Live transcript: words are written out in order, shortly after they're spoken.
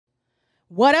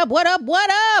What up, what up, what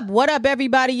up? What up,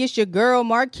 everybody? It's your girl,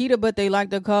 Marquita, but they like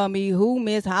to call me Who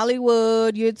Miss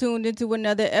Hollywood. You're tuned into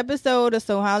another episode of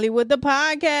So Hollywood, the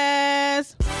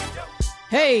podcast.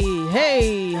 Hey,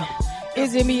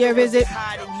 is it me or is it?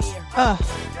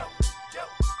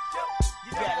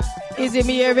 Is it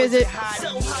me or is it?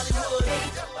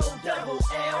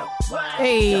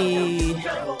 Hey,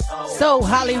 So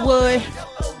Hollywood.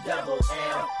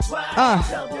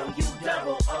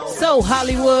 So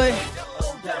Hollywood.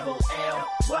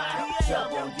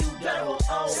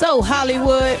 So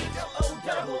Hollywood.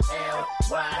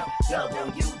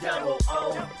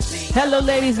 Hello,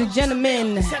 ladies and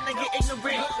gentlemen.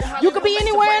 You could be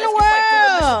anywhere in the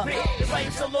world,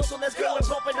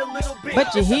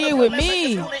 but you're here with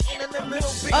me.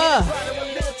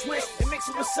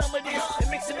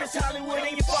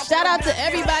 Shout out to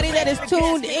everybody that is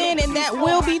tuned in and that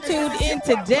will be tuned in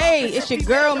today. It's your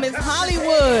girl, Miss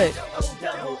Hollywood.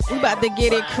 We about to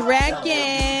get it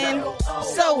cracking.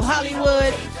 So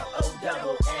Hollywood.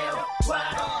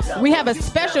 We have a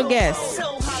special guest.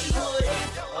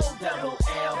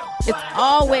 It's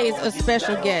always a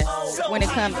special guest when it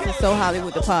comes to So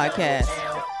Hollywood, the podcast.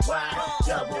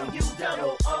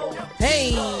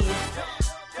 Hey,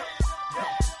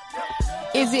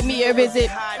 is it me or is it?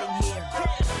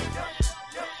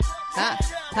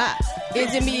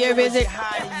 Is it me or is it?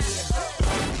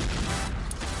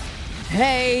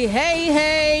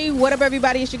 Hey, what up,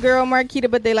 everybody? It's your girl,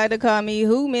 Marquita, but they like to call me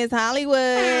Who Miss Hollywood.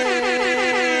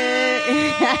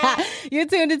 You're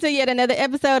tuned into yet another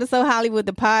episode of So Hollywood,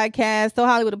 the podcast. So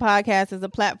Hollywood, the podcast is a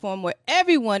platform where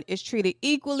everyone is treated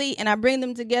equally, and I bring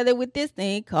them together with this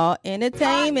thing called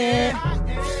entertainment.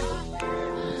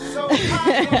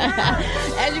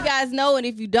 As you guys know, and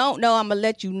if you don't know, I'm gonna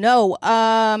let you know.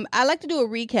 I like to do a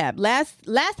recap.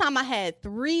 Last time I had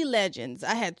 3 legends.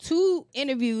 I had 2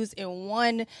 interviews in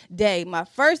one day. My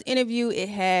first interview, it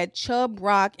had Chubb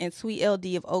Rock and Sweet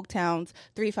LD of Oaktown's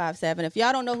 357. If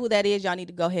y'all don't know who that is, y'all need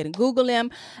to go ahead and Google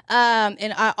him.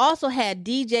 And I also had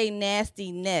DJ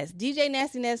Nasty Nest. DJ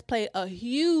Nasty Nest played a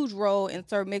huge role in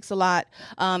Sir Mix-a-Lot.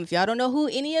 If y'all don't know who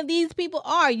any of these people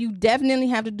are, you definitely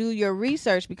have to do your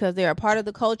research because they're a part of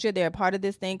the culture. They're a part of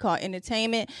this thing called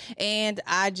entertainment. And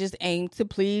I just aim to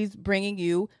please bringing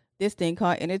you this thing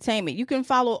called entertainment. You can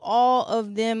follow all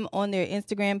of them on their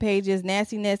Instagram pages,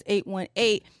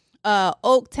 NastyNest818,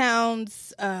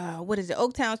 Oaktown's,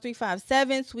 Oaktown's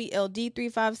 357, Sweet LD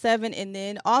 357, and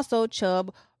then also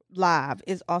Chubb Live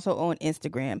is also on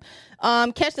Instagram.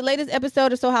 Catch the latest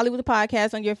episode of So Hollywood the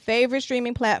Podcast on your favorite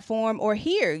streaming platform or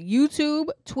here, YouTube,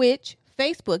 Twitch,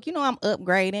 Facebook. You know I'm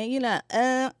upgrading. You know,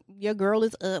 your girl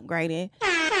is upgrading.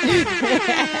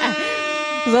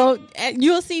 So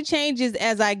you'll see changes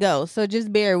as I go. So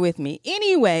just bear with me.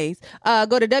 Anyways,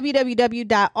 go to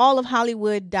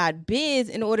www.allofhollywood.biz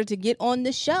in order to get on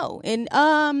the show. And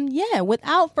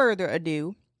without further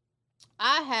ado,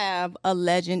 I have a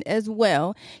legend as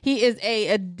well. He is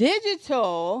a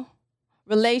digital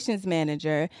relations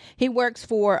manager. He is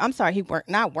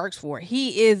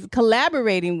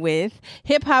collaborating with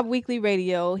Hip Hop Weekly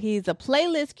Radio. He's a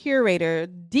playlist curator,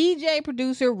 DJ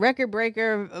producer, record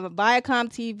breaker, Viacom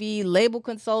TV, label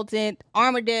consultant,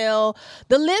 Armadale.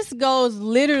 The list goes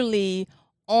literally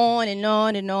on and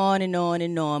on and on and on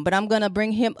and on. But I'm going to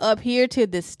bring him up here to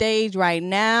the stage right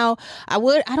now. I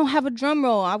don't have a drum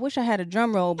roll. I wish I had a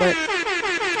drum roll, but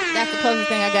that's the closest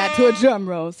thing I got to a drum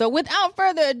roll. So without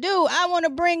further ado, I want to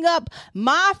bring up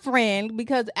my friend,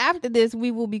 because after this,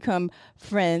 we will become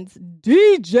friends,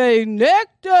 DJ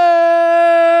Nectar.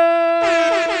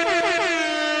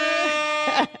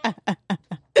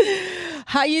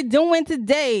 How you doing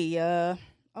today?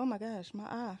 Oh my gosh, my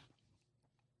eye.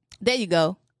 There you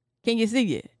go. Can you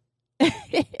see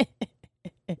it?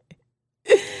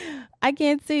 I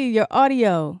can't see your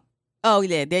audio. Oh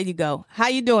yeah, there you go. How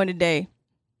you doing today?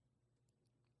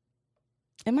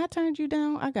 Am I turned you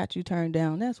down? I got you turned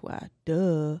down. That's why.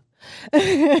 Duh.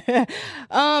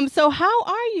 So how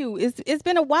are you? It's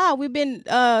been a while. We've been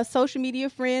social media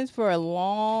friends for a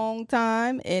long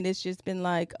time, and it's just been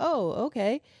like, oh,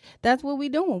 okay, that's what we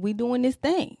doing. We doing this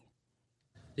thing.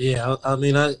 Yeah, I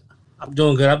mean, I'm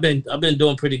doing good. I've been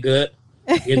doing pretty good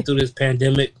getting through this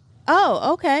pandemic.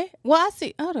 Oh, okay. Well, I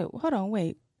see. Hold on,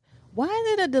 wait. Why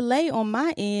is it a delay on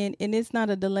my end and it's not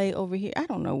a delay over here? I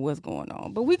don't know what's going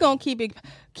on, but we're going to keep it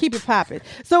popping.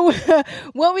 So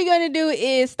what we're going to do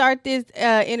is start this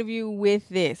interview with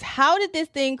this. How did this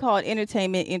thing called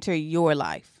entertainment enter your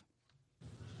life?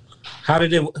 What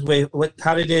did it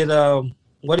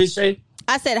say?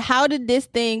 I said, how did this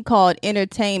thing called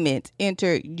entertainment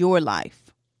enter your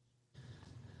life?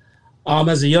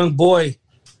 As a young boy,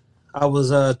 I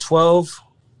was 12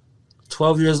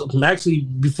 years, actually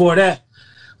before that,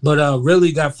 but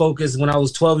really got focused when I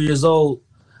was 12 years old.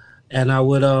 And I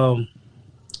would, I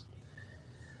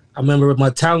remember with my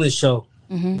talent show,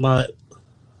 my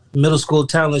middle school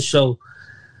talent show,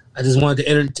 I just wanted to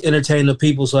entertain the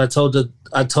people. So I told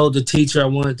the teacher I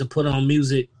wanted to put on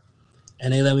music,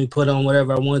 and they let me put on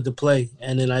whatever I wanted to play.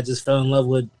 And then I just fell in love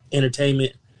with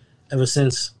entertainment ever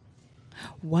since.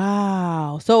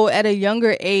 Wow. So at a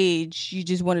younger age, you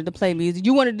just wanted to play music.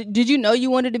 Did you know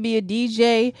you wanted to be a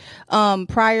DJ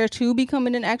prior to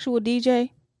becoming an actual DJ?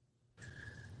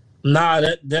 Nah,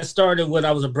 that started when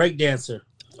I was a break dancer.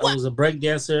 I was a break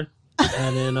dancer,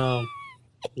 and then I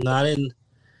didn't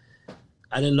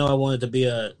know I wanted to be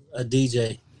a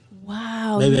DJ.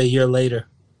 Wow. Maybe a year later.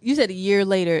 You said a year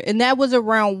later. And that was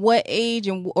around what age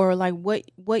or like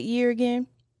what year again?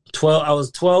 12. I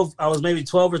was 12. I was maybe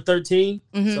 12 or 13.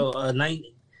 So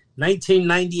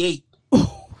 1998.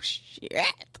 Oh, shit.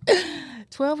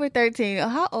 12 or 13.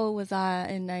 How old was I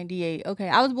in 98? Okay,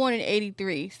 I was born in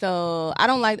 83. So I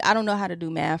don't know how to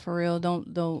do math for real. Don't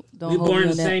We were born in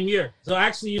the same year. So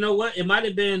actually, you know what? It might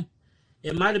have been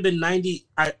 90.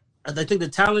 I think the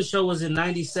talent show was in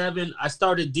 97. I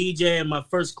started DJing my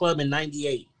first club in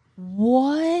 98.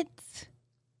 What?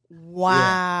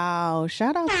 Wow. Yeah.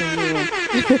 Shout out to you.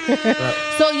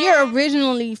 So you're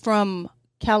originally from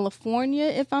California,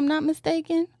 if I'm not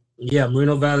mistaken? Yeah,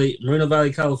 Moreno Valley,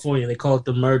 California. They call it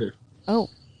the Murder. Oh,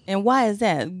 and why is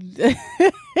that?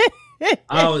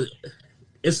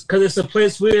 It's because it's a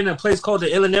place, we're in a place called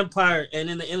the Inland Empire. And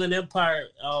in the Inland Empire,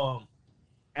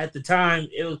 at the time,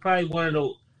 it was probably one of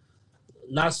the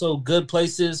not so good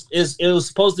places. It was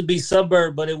supposed to be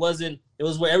suburb, but it wasn't. It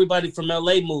was where everybody from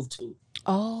LA moved to.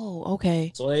 Oh,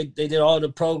 okay. So they did all the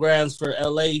programs for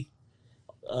LA,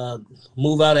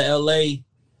 move out of LA.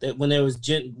 That when they was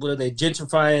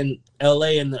gentrifying LA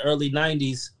in the early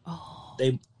 90s,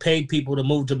 they paid people to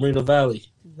move to Moreno Valley.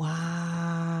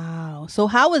 Wow. So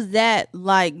how was that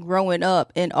like growing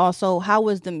up? And also, how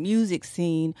was the music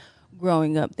scene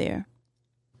growing up there?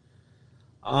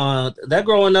 That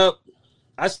growing up,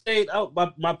 I stayed out.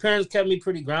 My parents kept me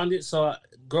pretty grounded. So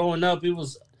growing up, it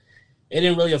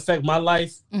didn't really affect my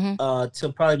life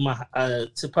till probably I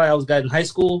was in high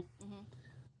school.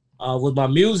 With my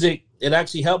music, it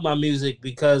actually helped my music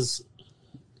because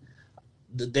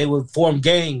they would form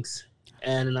gangs,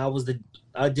 and I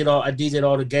DJ'd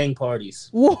all the gang parties.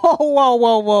 Whoa!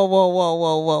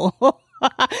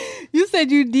 You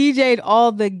said you DJ'd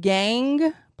all the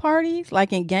gang parties,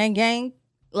 like in gang,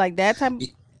 like that type.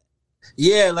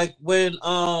 Yeah, like when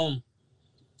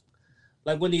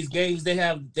these gangs, they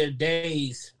have their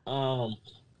days. So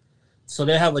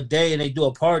they have a day and they do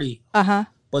a party.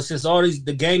 But since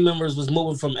the gang members was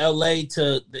moving from LA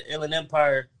to the Inland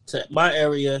Empire to my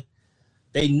area,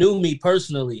 they knew me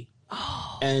personally.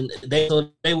 And they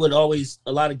would always,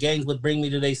 a lot of gangs would bring me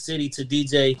to their city to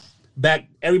DJ back.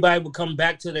 Everybody would come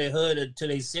back to their hood or to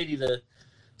their city to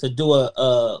do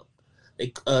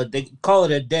they call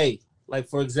it a day. Like,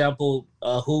 for example,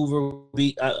 Hoover would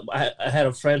be, I had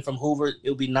a friend from Hoover, it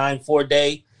would be 9-4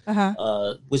 day,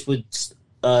 which would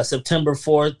September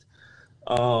 4th.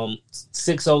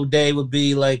 6-0 day would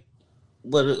be like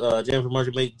January, March,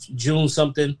 May, June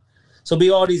something. So it'd be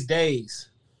all these days.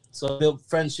 So I built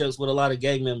friendships with a lot of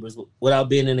gang members without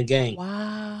being in a gang.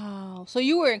 Wow. So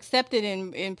you were accepted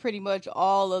in pretty much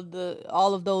all of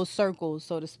those circles,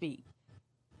 so to speak.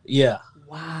 Yeah.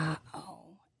 Wow.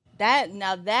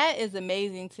 That is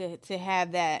amazing to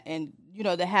have that, and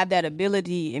to have that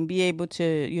ability and be able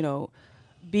to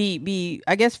be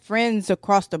I guess friends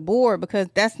across the board, because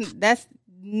that's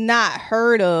not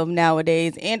heard of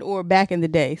nowadays and or back in the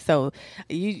day. So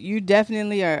you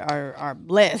definitely are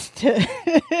blessed. Yeah,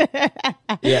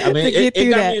 I mean it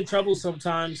got me in trouble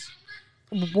sometimes.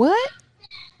 What?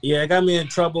 Yeah, it got me in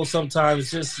trouble sometimes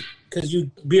just because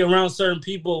you be around certain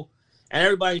people and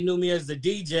everybody knew me as the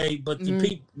DJ, but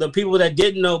the people that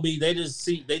didn't know me, they just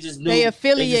knew. They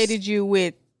affiliated you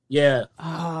with. Yeah.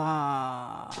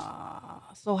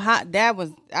 So how that was?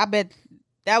 I bet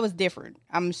that was different.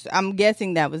 I'm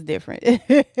guessing that was different. Yeah,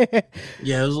 it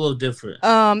was a little different.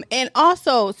 And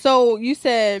also, so you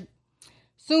said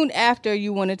soon after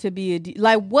you wanted to be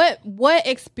what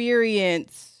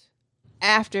experience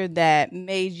after that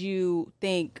made you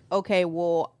think, okay,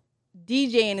 well,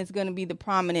 DJing is going to be the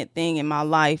prominent thing in my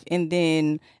life, and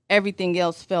then everything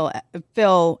else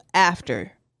fell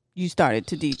after you started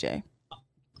to DJ?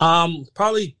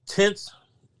 Probably 10th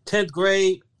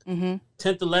grade, 10th,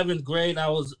 11th grade. I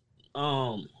was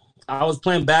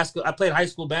playing basketball. I played high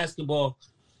school basketball,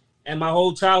 and my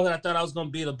whole childhood I thought I was going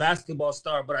to be the basketball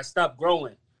star, but I stopped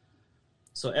growing.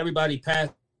 So everybody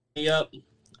passed me up.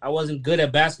 I wasn't good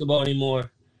at basketball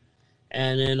anymore.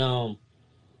 And then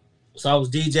so I was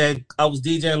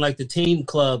DJing like the team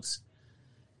clubs.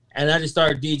 And I just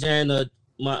started DJing the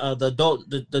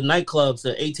nightclubs,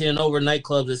 the 18 and over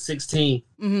nightclubs at 16.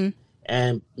 Mm-hmm.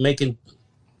 And making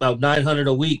about $900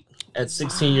 a week at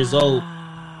 16 years old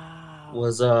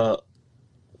was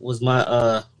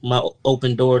my my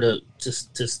open door to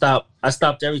stop. I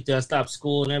stopped everything. I stopped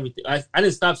school and everything. I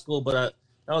didn't stop school, but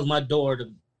that was my door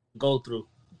to go through.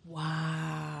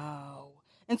 Wow.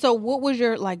 And so what was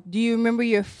your, like, do you remember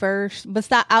your first,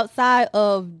 outside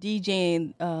of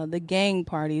DJing the gang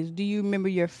parties, do you remember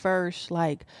your first,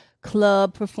 like,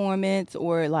 club performance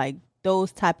or, like,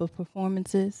 those type of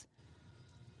performances?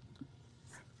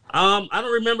 I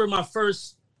don't remember my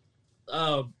first,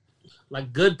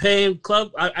 like, good paying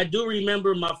club. I do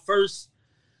remember my first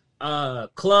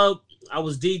club. I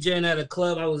was DJing at a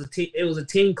club. It was a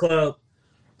team club.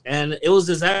 And it was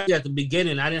just actually at the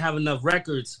beginning. I didn't have enough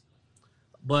records.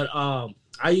 But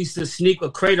I used to sneak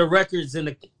a crate of records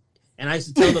and I used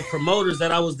to tell the promoters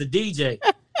that I was the DJ.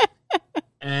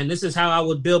 And this is how I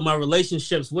would build my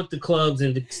relationships with the clubs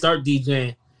and start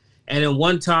DJing. And then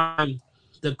one time,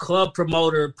 the club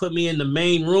promoter put me in the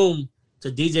main room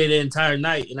to DJ the entire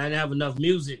night, and I didn't have enough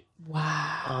music.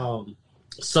 Wow.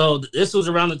 So this was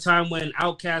around the time when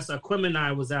Outkast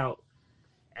Aquemini was out.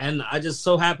 And I just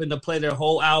so happened to play their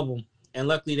whole album. And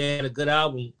luckily they had a good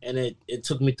album, and it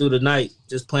took me through the night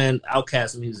just playing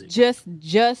Outkast music.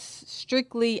 Just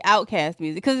strictly Outkast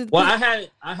music. Well, I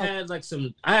had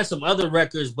some other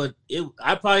records, but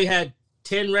I probably had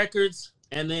 10 records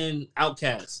and then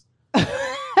Outkast.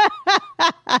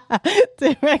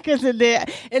 10 records in there,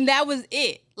 and that was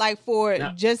it. Like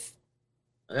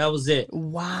that was it.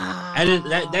 Wow. And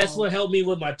then that's what helped me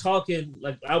with my talking.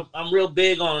 Like I'm real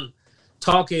big on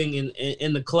talking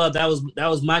in the club. That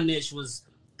was my niche, was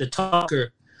the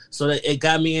talker. So that it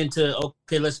got me into,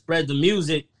 okay, let's spread the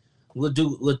music.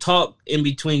 We'll talk in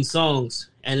between songs,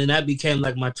 and then that became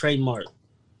like my trademark.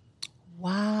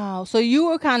 Wow. So you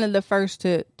were kind of the first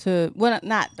to well,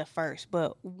 not the first,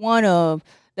 but one of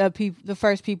the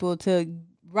first people to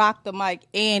rock the mic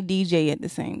and DJ at the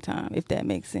same time, if that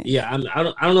makes sense. Yeah, I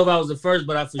don't know if I was the first,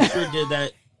 but I for sure did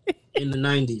that in the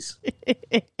 90s,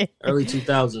 early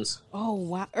 2000s. Oh,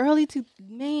 wow. Early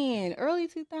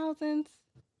 2000s.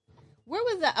 Where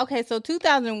was that? Okay, so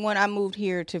 2001, I moved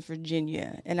here to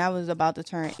Virginia, and I was about to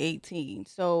turn 18.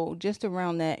 So just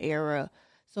around that era.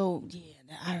 So,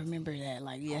 yeah, I remember that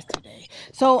like yesterday.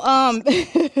 So, what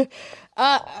did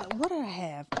I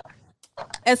have?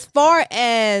 As far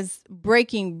as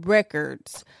breaking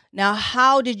records, now,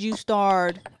 how did you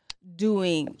start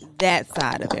doing that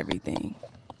side of everything?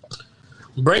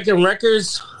 Breaking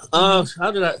records?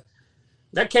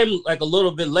 That came like a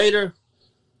little bit later.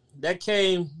 That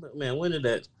came, man, when did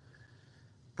that?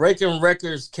 Breaking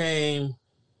records came,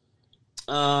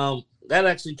 that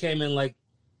actually came in like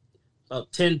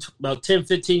about 10,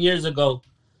 15 years ago.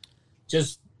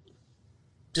 Just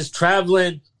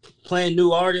traveling, playing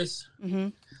new artists. Mm-hmm.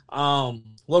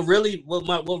 What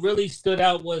really stood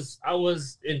out was I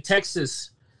was in Texas,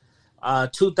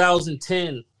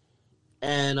 2010,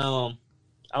 and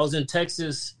I was in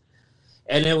Texas,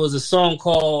 and there was a song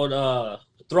called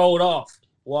 "Throw It Off."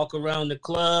 Walk around the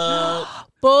club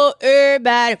for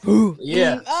everybody.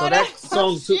 Yeah, so that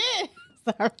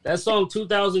song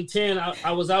 2010.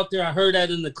 I was out there. I heard that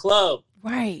in the club,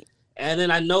 right? And then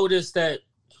I noticed that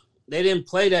they didn't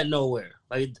play that nowhere.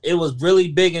 Like, it was really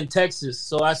big in Texas.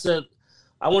 So I said,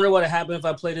 I wonder what would happen if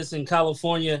I played this in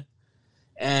California.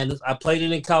 And I played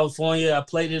it in California. I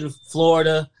played it in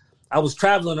Florida. I was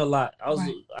traveling a lot.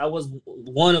 I was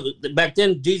one of back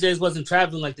then. DJs wasn't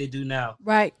traveling like they do now.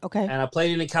 Right. Okay. And I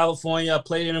played it in California. I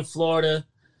played it in Florida.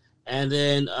 And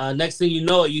then next thing you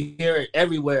know, you hear it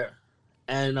everywhere.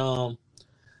 And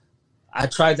I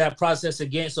tried that process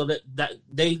again. So that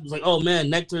they was like, oh man,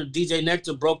 DJ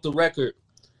Nectar broke the record.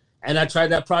 And I tried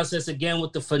that process again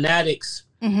with the Fanatics.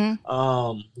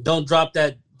 Mm-hmm. Don't drop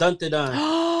that dun-da-dun.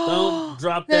 Don't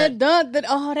drop that.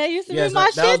 Oh, that used to be my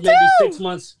shit maybe too. 6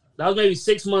 months. That was maybe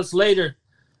 6 months later.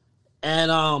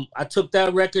 And I took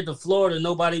that record to Florida.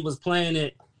 Nobody was playing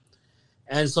it.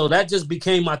 And so that just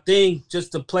became my thing,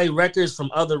 just to play records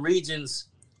from other regions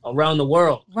around the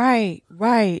world. Right.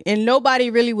 And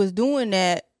nobody really was doing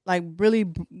that, like really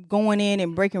going in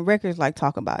and breaking records like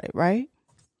Talk About It, right?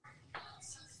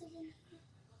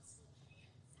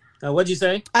 What'd you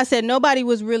say? I said nobody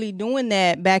was really doing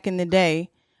that back in the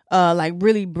day, like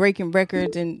really breaking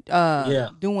records and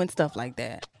doing stuff like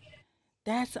that.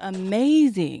 That's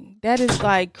amazing. That is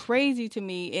like crazy to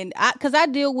me, and because I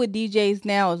deal with DJs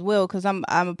now as well, because I'm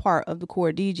a part of the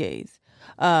core DJs.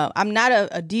 I'm not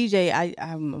a DJ.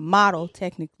 I'm a model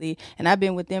technically, and I've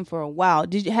been with them for a while.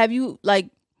 Have you like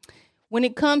when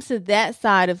it comes to that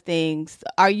side of things?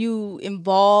 Are you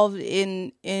involved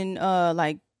in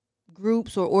like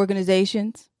groups or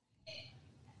organizations?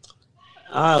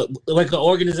 Like an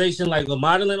organization, like a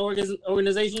modeling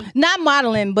organization? Not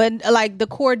modeling, but like the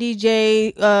core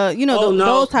DJ,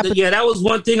 those type of... Yeah, that was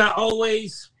one thing I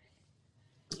always...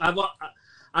 I've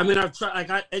tried, like,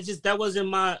 that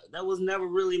was never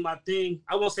really my thing.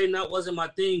 I won't say that wasn't my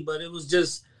thing, but it was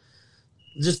just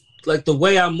like the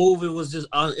way I move, it was just,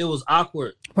 it was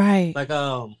awkward. Right. Like,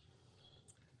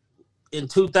 in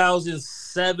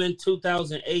 2007,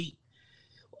 2008,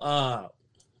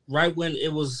 right when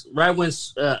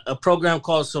a program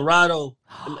called Serato,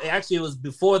 actually it was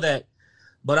before that,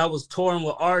 but I was touring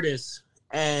with artists,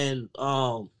 and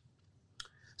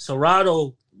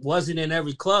Serato wasn't in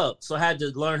every club, so I had to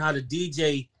learn how to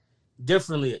DJ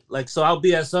differently. Like, so I'll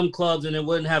be at some clubs and it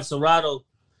wouldn't have Serato,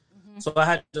 so I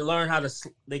had to learn how to,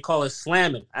 they call it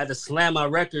slamming. I had to slam my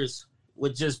records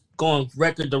with just going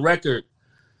record to record,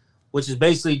 which is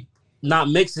basically not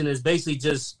mixing, it's basically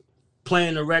just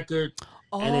playing the record.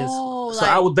 And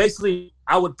I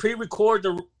would pre-record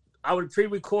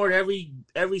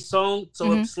every song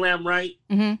so it slam right.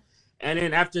 Mm-hmm. And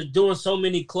then after doing so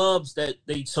many clubs that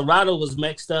the Serato was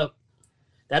mixed up,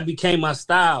 that became my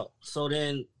style. So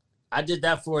then I did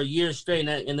that for a year straight,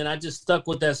 and then I just stuck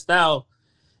with that style.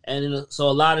 And then, so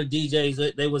a lot of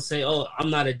DJs, they would say, "Oh, I'm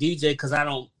not a DJ because I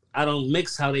don't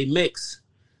mix how they mix."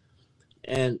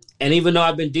 And even though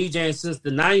I've been DJing since the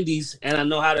 90s and I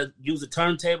know how to use a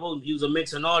turntable, use a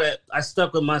mix and all that, I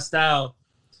stuck with my style.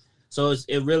 So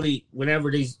it really,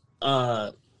 whenever these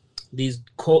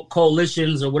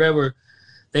coalitions or whatever,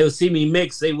 they would see me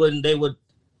mix, they would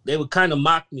kind of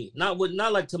mock me. Not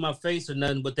like to my face or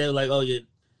nothing, but they were like, "Oh, yeah,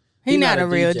 he not a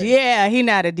real DJ. Yeah, he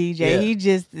not a DJ. Yeah. He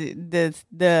just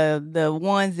the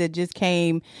ones that just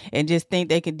came and just think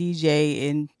they can DJ,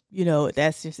 and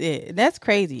that's just it. That's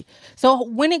crazy." So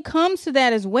when it comes to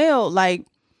that as well, like,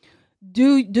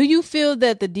 do you feel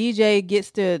that the DJ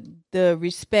gets the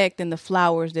respect and the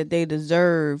flowers that they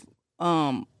deserve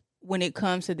when it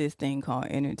comes to this thing called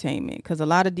entertainment? Because a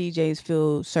lot of DJs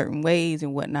feel certain ways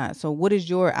and whatnot. So what is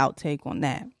your outtake on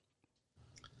that?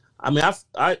 I mean,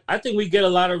 I think we get a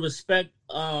lot of respect.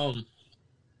 I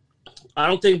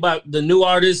don't think about the new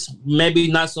artists, maybe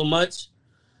not so much,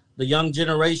 the young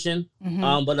generation.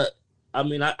 Mm-hmm. But I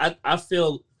mean, I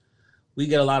feel we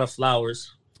get a lot of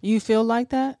flowers. You feel like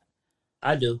that?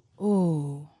 I do.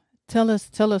 Ooh, tell us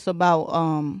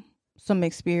about some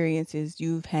experiences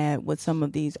you've had with some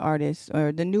of these artists,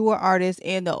 or the newer artists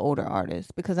and the older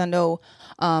artists, because I know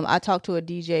I talked to a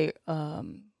DJ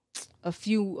a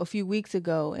few weeks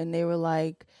ago, and they were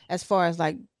like, as far as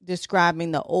like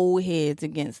describing the old heads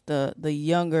against the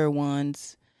younger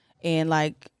ones, and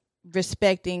like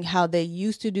respecting how they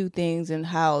used to do things and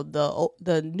how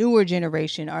the newer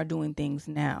generation are doing things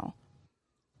now.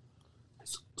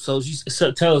 So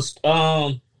tell us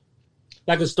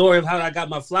like a story of how I got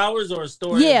my flowers, or a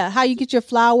story? Yeah, how you get your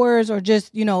flowers, or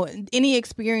just, any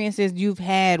experiences you've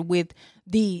had with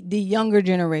the younger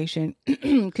generation,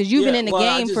 because you've been in the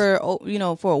game for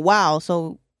a while,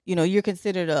 so you're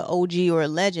considered an OG or a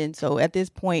legend. So at this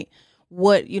point,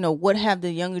 what have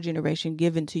the younger generation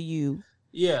given to you?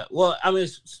 Yeah, well, I mean,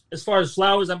 as far as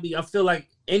flowers, I feel like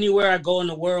anywhere I go in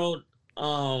the world,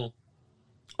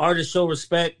 artists show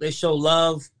respect, they show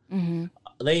love. Mm-hmm.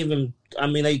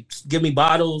 They give me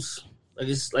bottles.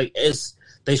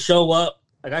 They show up.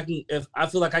 Like I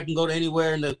feel like I can go to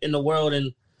anywhere in the world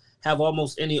and have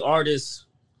almost any artist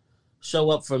show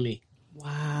up for me.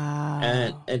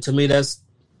 Wow. And to me, that's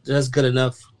good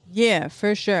enough. Yeah,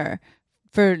 for sure.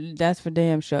 That's for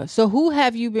damn sure. So who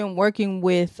have you been working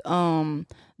with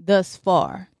thus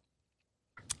far?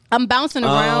 I'm bouncing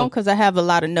around because I have a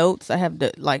lot of notes. I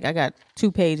got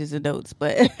 2 pages of notes,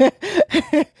 but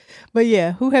but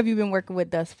yeah, who have you been working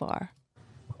with thus far?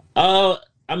 I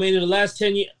mean, in the last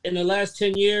 10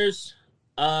 years,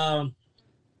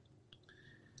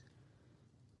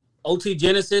 OT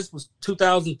Genesis was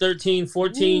 2013,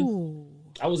 14. Ooh.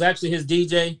 I was actually his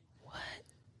DJ.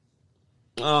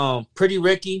 What? Pretty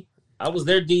Ricky, I was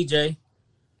their DJ.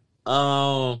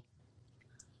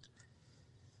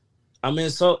 I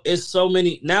mean, so it's so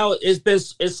many now.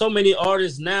 It's so many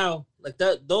artists now. Like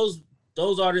that, those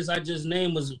artists I just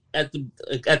named was at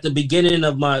the beginning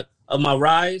of my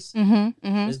rise. Mm-hmm,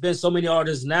 mm-hmm. There's been so many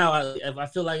artists now. I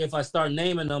feel like if I start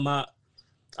naming them,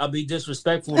 I'll be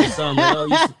disrespectful to some. Like,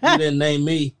 oh, you didn't name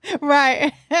me,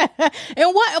 right?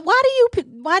 And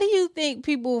why do you think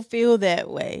people feel that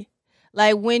way?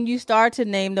 Like when you start to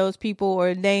name those people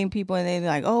or name people, and they're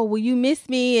like, "Oh, well, you missed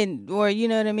me," or you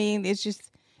know what I mean? It's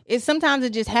sometimes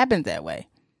it just happens that way.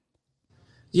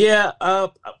 Yeah, I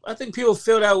think people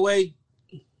feel that way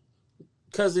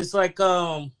because it's like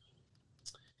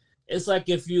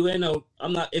if you're in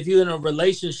a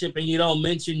relationship and you don't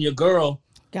mention your girl.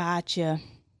 Gotcha.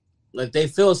 Like they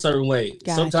feel a certain way.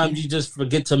 Gotcha. Sometimes you just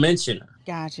forget to mention her.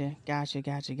 Gotcha.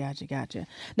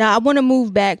 Now I want to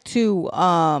move back to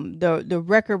the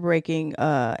record breaking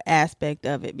aspect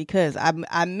of it, because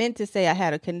I meant to say I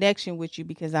had a connection with you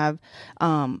because I've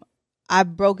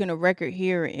broken a record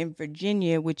here in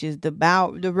Virginia, which is the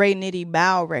Ray Nitty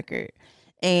Bow record.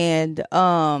 And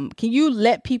can you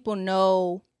let people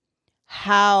know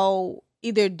how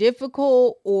either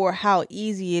difficult or how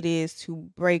easy it is to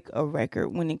break a record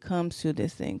when it comes to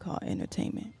this thing called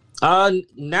entertainment?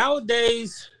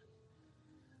 Nowadays,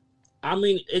 I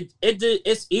mean,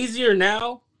 it's easier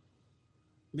now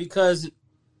because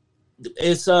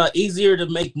it's easier to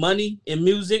make money in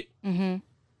music. Mm-hmm.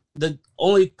 The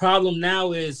only problem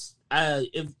now is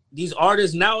if these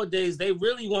artists nowadays, they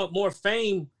really want more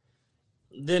fame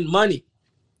than money.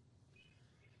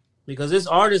 Because there's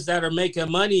artists that are making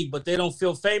money, but they don't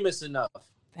feel famous enough.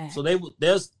 Thanks. So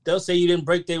they'll say you didn't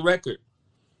break their record.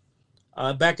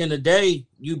 Back in the day,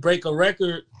 you break a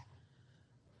record,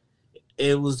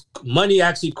 it was money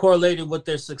actually correlated with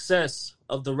their success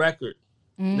of the record.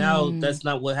 Now that's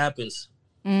not what happens.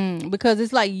 Because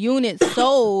it's like units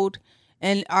sold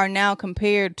and are now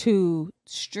compared to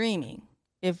streaming.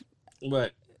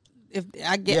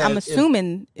 I'm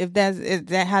assuming is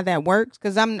that how that works?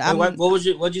 Because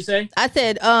what'd you say? I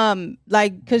said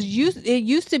because it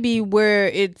used to be where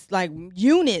it's like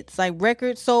units, like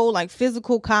records sold, like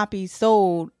physical copies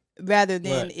sold, rather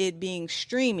than it being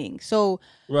streaming. So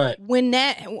when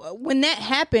that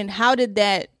happened, how did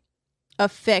that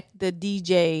affect the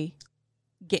DJ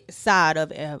side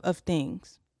of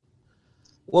things?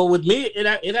 Well, with me,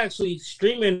 it actually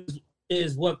streaming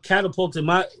is what catapulted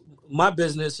my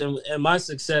business and my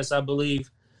success, I believe.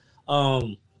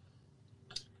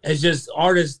 It's just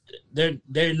artists,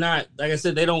 they're not, like I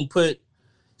said, they don't put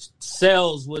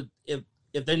sales with if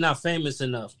they're not famous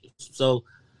enough. So,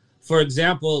 for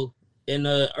example, in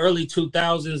the early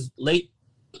 2000s,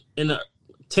 in the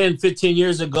 10, 15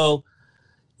 years ago,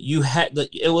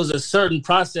 it was a certain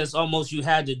process almost you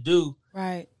had to do.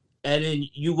 Right. And then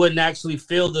you wouldn't actually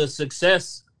feel the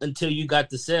success until you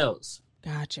got the sales.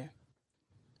 Gotcha.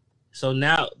 So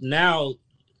now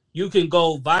you can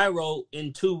go viral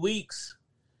in 2 weeks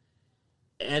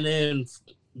and then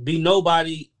be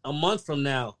nobody a month from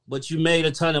now, but you made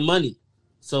a ton of money.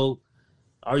 So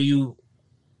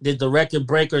did the record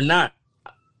break or not?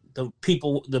 The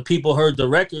people heard the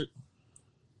record.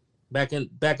 Back in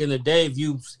the day,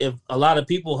 if a lot of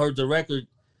people heard the record,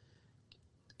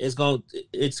 it's gonna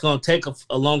take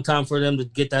a long time for them to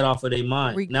get that off of their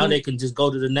mind. Now they can just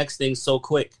go to the next thing so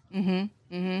quick.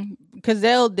 Because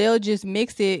they'll just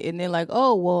mix it and they're like,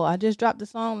 oh well, I just dropped the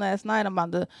song last night. I'm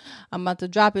about to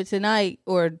drop it tonight,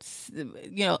 or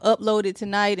upload it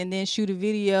tonight and then shoot a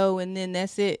video and then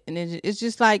that's it. And it's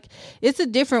just like it's a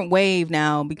different wave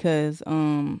now because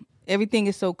everything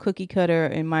is so cookie cutter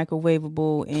and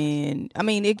microwavable. And I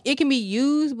mean it can be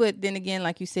used, but then again,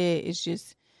 like you said, it's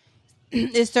just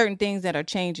it's certain things that are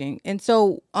changing. And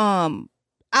so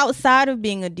outside of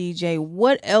being a DJ,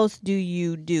 what else do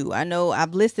you do? I know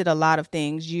I've listed a lot of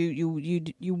things.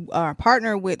 You are a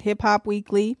partner with Hip Hop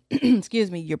Weekly. Excuse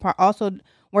me. You're also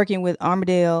working with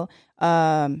Armadale,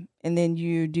 and then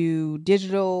you do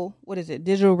digital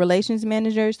relations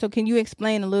manager. So can you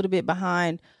explain a little bit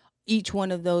behind each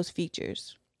one of those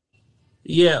features?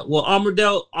 Yeah, well,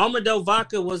 Armadale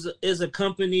Vodka is a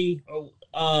company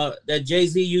that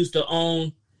Jay-Z used to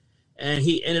own, and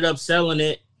he ended up selling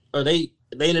it, or they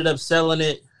ended up selling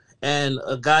it, and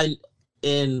a guy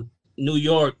in New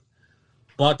York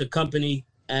bought the company,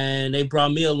 and they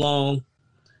brought me along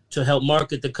to help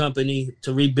market the company,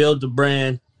 to rebuild the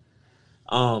brand.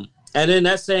 And then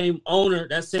that same owner,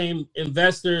 that same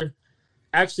investor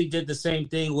actually did the same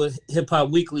thing with Hip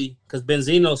Hop Weekly, because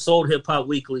Benzino sold Hip Hop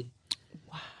Weekly.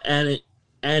 Wow. And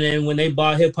then when they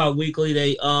bought Hip Hop Weekly,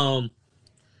 they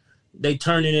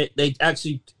turned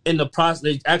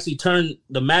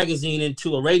the magazine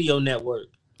into a radio network,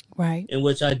 right? In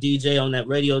which I DJ on that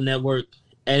radio network,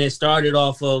 and it started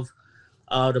off of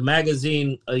the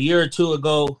magazine a year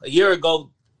ago.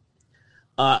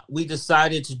 We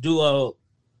decided to do a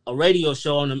radio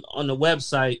show on the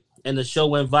website, and the show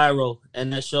went viral,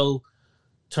 and that show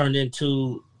turned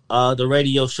into the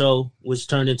radio show, which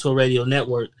turned into a radio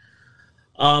network.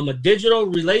 A digital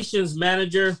relations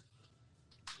manager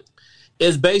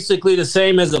is basically the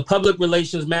same as a public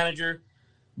relations manager,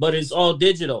 but it's all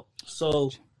digital.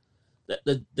 So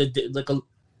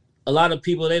a lot of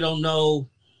people, they don't know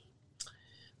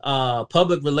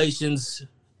public relations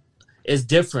is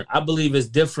different. I believe it's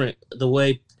different the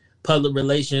way public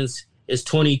relations is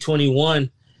 2021,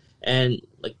 and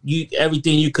like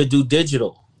everything you could do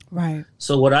digital. Right.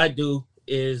 So what I do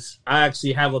is I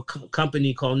actually have a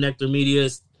company called Nectar Media,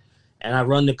 and I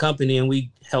run the company, and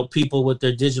we help people with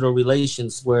their digital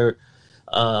relations, where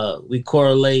we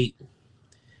correlate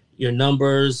your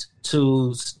numbers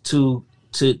to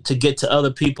get to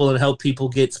other people and help people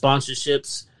get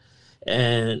sponsorships,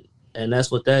 and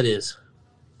that's what that is.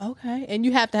 Okay, and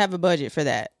you have to have a budget for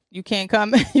that. You can't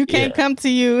come. You can't come to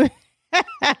you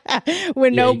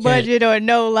with no budget or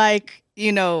no, like,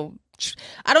 you know.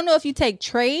 I don't know if you take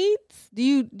trades.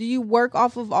 Do you work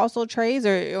off of also trades,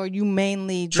 or you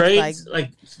mainly just trades,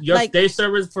 like your day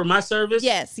service for my service?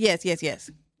 Yes.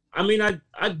 I mean,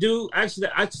 I do actually.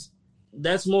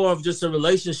 That's more of just a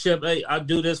relationship. Hey, I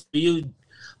do this for you,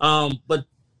 but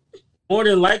more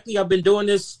than likely, I've been doing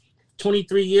this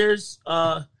 23 years.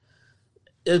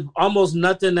 It's almost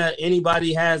nothing that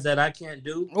anybody has that I can't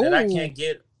do, that I can't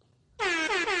get.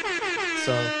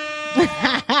 So.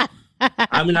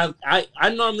 I mean, I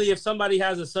normally, if somebody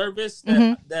has a service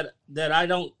that I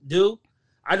don't do,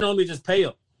 I normally just pay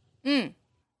them,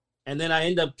 and then I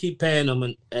end up keep paying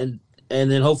them, and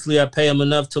then hopefully I pay them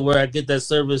enough to where I get that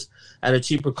service at a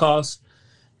cheaper cost,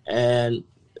 and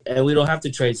we don't have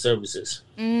to trade services.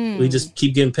 We just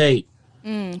keep getting paid.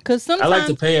 Because sometimes I like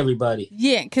to pay everybody.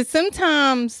 Yeah, because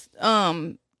sometimes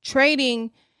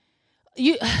trading,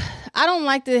 I don't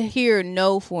like to hear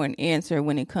no for an answer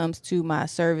when it comes to my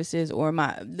services or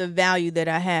the value that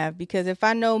I have, because if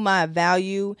I know my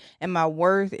value and my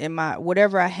worth and my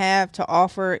whatever I have to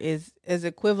offer is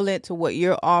equivalent to what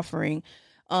you're offering,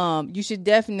 you should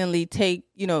definitely take,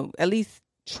 at least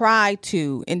try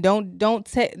to, and don't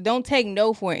take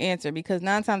no for an answer, because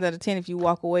 9 times out of 10, if you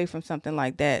walk away from something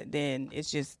like that, then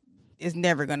it's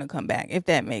never going to come back, if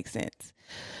that makes sense.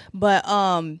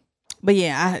 But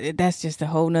yeah, that's just a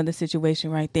whole nother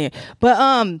situation right there.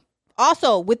 But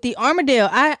also with the Armadale,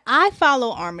 I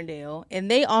follow Armadale, and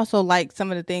they also like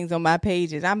some of the things on my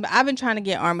pages. I've been trying to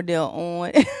get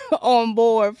Armadale on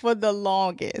board for the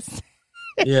longest.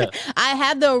 Yeah, I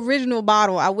have the original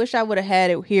bottle. I wish I would have had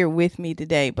it here with me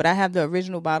today, but I have the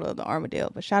original bottle of the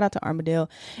Armadale. But shout out to Armadale.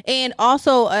 And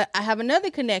also, I have another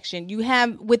connection. You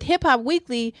have with Hip Hop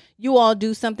Weekly, you all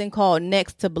do something called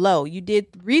Next to Blow. You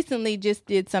recently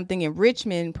did something in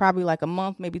Richmond, probably like a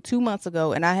month, maybe 2 months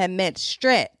ago, and I had met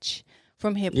Stretch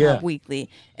from Hip Hop Weekly.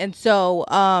 And so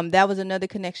that was another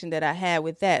connection that I had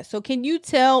with that. So can you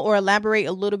tell or elaborate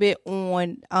a little bit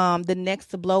on the Next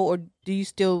to Blow, or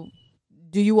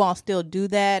do you all still do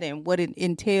that, and what it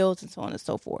entails, and so on and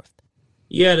so forth?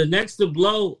 Yeah, the Next to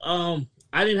Blow,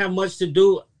 I didn't have much to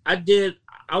do. I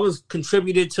was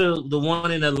contributed to the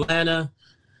one in Atlanta,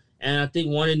 and I think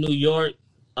one in New York.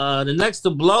 The Next to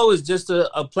Blow is just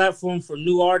a platform for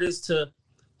new artists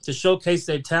to showcase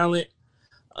their talent.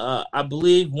 I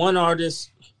believe one artist,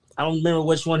 I don't remember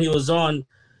which one he was on,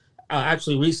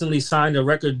 actually recently signed a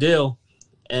record deal,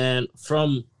 and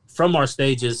from our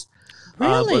stages.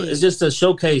 Really? But it's just a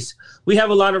showcase. We have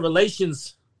a lot of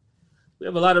relations.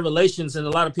 And a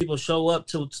lot of people show up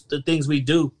to the things we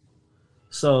do.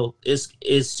 So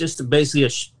it's just basically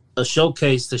a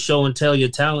showcase to show and tell your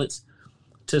talents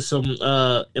to some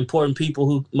important people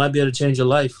who might be able to change your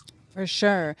life. For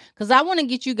sure, because I want to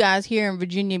get you guys here in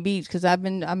Virginia Beach, because I've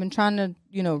been trying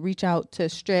to reach out to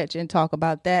Stretch and talk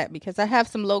about that, because I have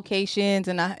some locations,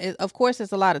 and of course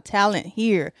there's a lot of talent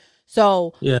here.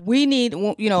 So we need,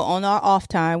 on our off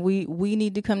time, we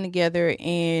need to come together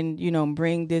and,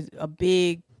 bring a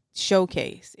big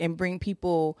showcase and bring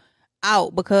people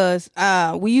out, because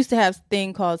we used to have a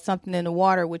thing called Something in the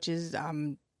Water, which is,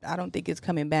 I don't think it's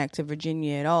coming back to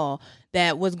Virginia at all,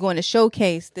 that was going to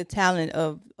showcase the talent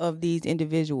of these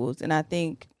individuals. And I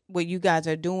think what you guys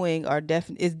are doing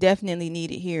is definitely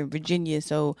needed here in Virginia.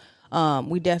 So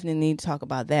we definitely need to talk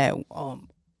about that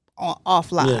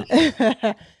offline.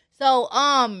 Yeah. So,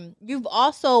 you've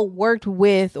also worked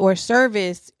with or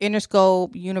serviced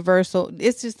Interscope, Universal.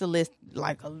 It's just a list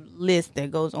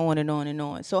that goes on and on and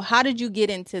on. So how did you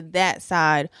get into that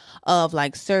side of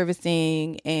like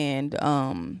servicing and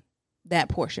that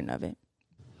portion of it?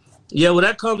 Yeah, well,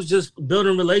 that comes just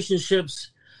building relationships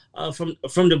from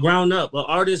the ground up. An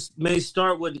artist may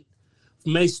start with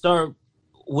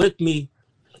me,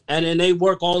 and then they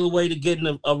work all the way to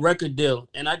getting a record deal,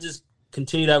 and I just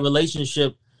continue that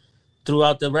relationship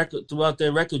throughout their record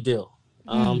deal.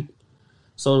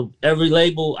 So every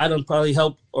label I done probably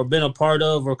helped or been a part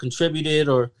of or contributed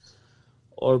or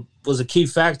was a key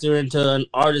factor into an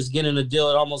artist getting a deal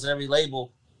at almost every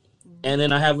label. And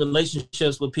then I have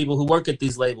relationships with people who work at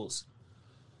these labels.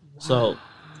 Wow. So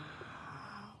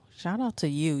shout out to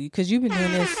you, because you've been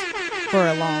doing this for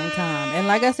a long time. And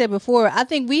like I said before, I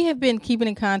think we have been keeping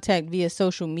in contact via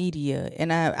social media.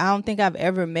 And I don't think I've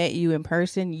ever met you in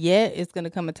person yet. It's going to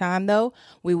come a time, though.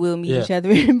 We will meet each other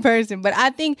in person. But I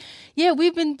think,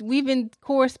 we've been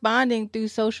corresponding through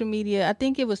social media. I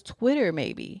think it was Twitter,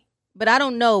 maybe. But I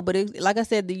don't know. But like I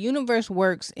said, the universe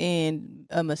works in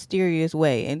a mysterious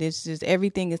way. And it's just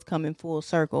everything is coming full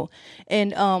circle.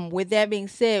 And with that being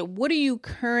said, what are you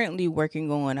currently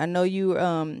working on? I know you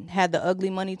had the Ugly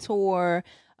Money tour,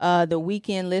 the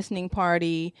weekend listening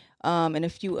party, and a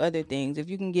few other things. If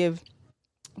you can give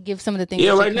some of the things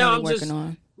that right you're now currently working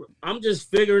on. I'm just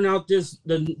figuring out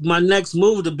my next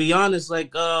move, to be honest.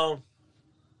 Like I'm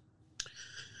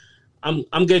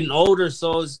getting older,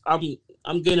 so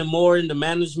I'm getting more into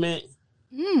management,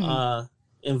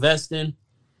 investing.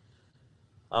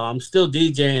 I'm still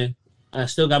DJing. I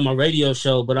still got my radio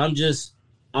show, but I'm just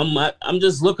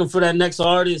looking for that next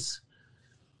artist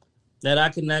that I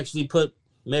can actually put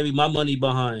maybe my money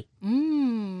behind.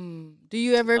 Do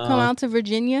you ever come out to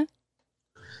Virginia?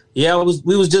 Yeah,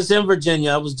 we was just in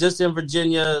Virginia. I was just in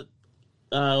Virginia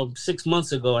 6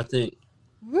 months ago, I think.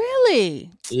 Really?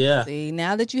 Yeah. See,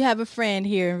 now that you have a friend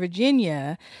here in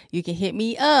Virginia, you can hit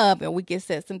me up and we can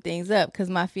set some things up. Because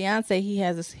my fiance, he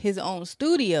has his own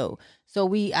studio, so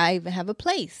I even have a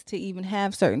place to even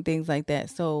have certain things like that.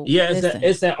 So yeah,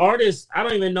 it's that artist. I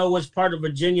don't even know which part of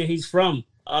Virginia he's from.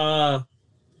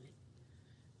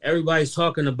 Everybody's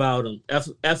talking about him. F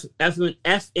and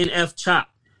F Chop.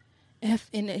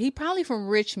 He probably from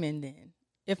Richmond then.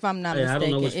 If I'm not mistaken, I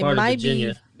don't know which part of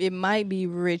Virginia. It might be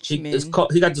Richmond.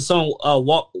 He got the song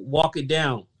 "Walk It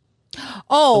Down."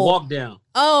 Oh, Walk Down.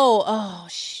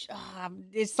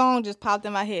 This song just popped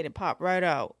in my head. It popped right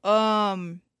out.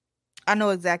 I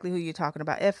know exactly who you're talking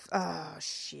about.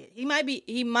 He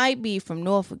might be from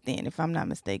Norfolk then, if I'm not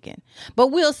mistaken. But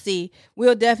we'll see.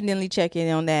 We'll definitely check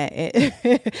in on that.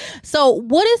 So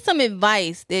what is some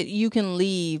advice that you can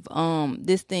leave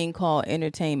this thing called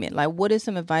entertainment? Like, what is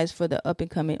some advice for the up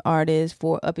and coming artists,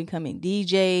 for up and coming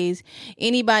DJs,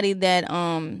 anybody that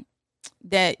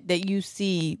that you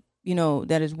see,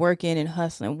 that is working and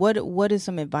hustling? What is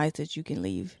some advice that you can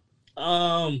leave?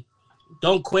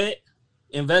 Don't quit.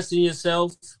 Invest in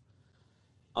yourself.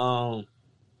 Do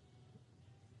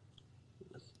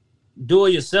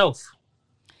it yourself.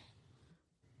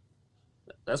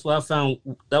 That's what I found.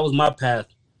 That was my path.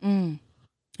 And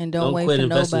don't wait for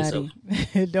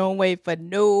nobody. Don't wait for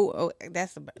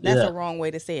that's a wrong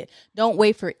way to say it. Don't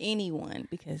wait for anyone,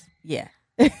 because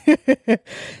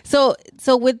So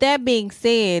with that being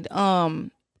said,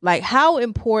 like, how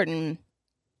important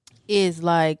is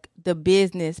like the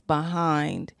business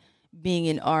behind being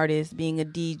an artist, being a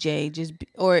DJ,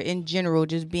 or in general,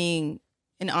 just being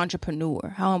an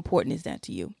entrepreneur? How important is that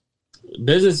to you?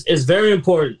 Business is very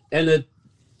important. And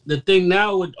the thing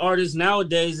now with artists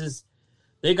nowadays is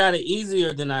they got it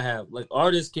easier than I have. Like,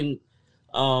 artists can,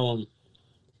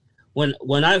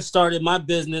 when I started my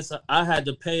business, I had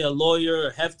to pay a lawyer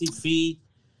a hefty fee.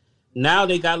 Now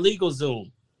they got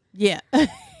LegalZoom. Yeah.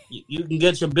 You can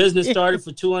get your business started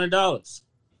for $200.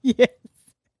 Yes.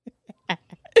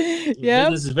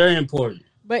 Business is very important.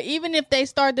 But even if they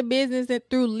start the business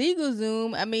through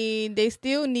LegalZoom, I mean, they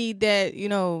still need that,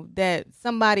 that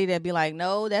somebody that be like,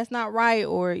 no, that's not right,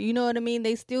 or you know what I mean.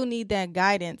 They still need that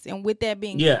guidance. And with that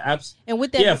being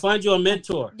find you a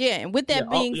mentor. Yeah, and with that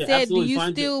being said, do you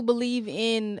still believe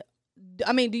in?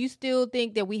 I mean, do you still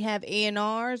think that we have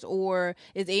A&Rs, or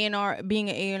is being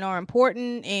an A&R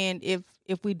important? And if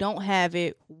we don't have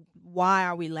it, why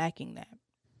are we lacking that?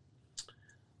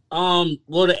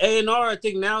 Well, the A&R, I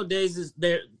think nowadays is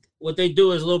what they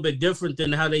do is a little bit different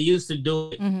than how they used to do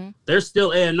it. Mm-hmm. They're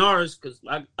still A&Rs because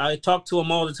I talk to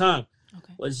them all the time.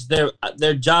 Okay. Which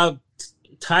their job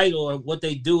title or what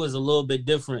they do is a little bit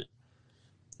different.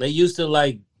 They used to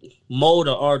like mold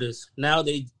an artist. Now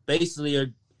they basically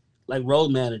are like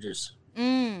road managers.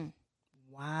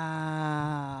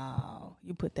 Wow,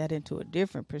 you put that into a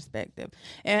different perspective.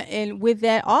 And with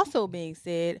that also being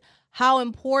said, how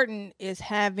important is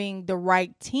having the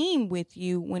right team with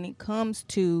you when it comes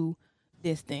to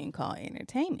this thing called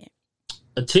entertainment?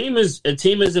 A team is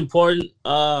important.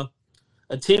 A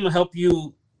team will help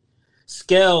you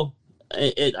scale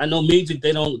I know music,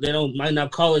 they might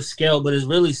not call it scale, but it's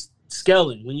really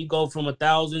scaling. When you go from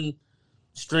 1,000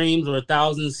 streams or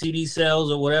 1,000 CD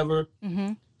sales or whatever,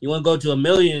 you want to go to 1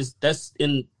 million. That's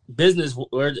in business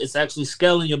where it's actually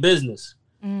scaling your business.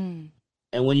 And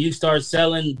when you start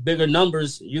selling bigger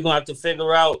numbers, you're gonna have to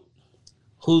figure out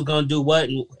who's gonna do what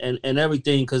and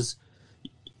everything, because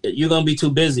you're gonna be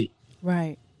too busy.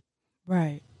 Right.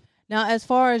 Now, as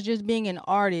far as just being an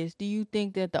artist, do you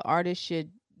think that the artist should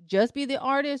just be the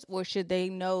artist, or should they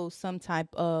know some type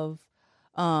of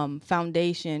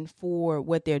foundation for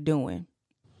what they're doing?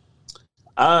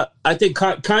 I think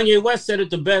Kanye West said it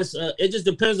the best. It just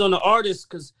depends on the artist,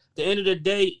 because at the end of the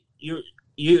day, you're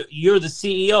the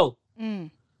CEO.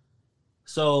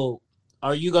 So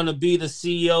are you going to be the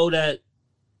CEO that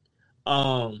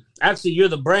actually you're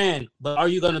the brand, but are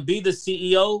you going to be the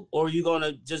CEO, or are you going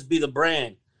to just be the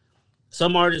brand?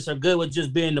 Some artists are good with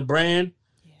just being the brand.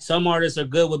 Some artists are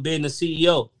good with being the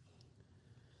CEO.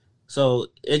 So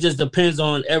it just depends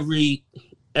on every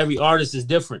artist is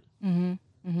different.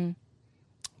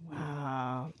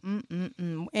 Wow.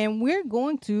 And we're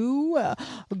going to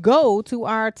go to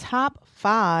our top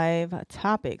 5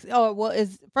 topics. Oh, well,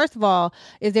 first of all,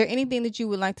 is there anything that you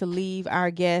would like to leave our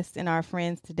guests and our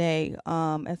friends today,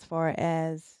 as far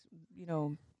as,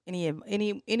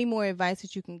 any more advice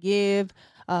that you can give,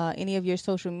 any of your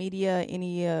social media,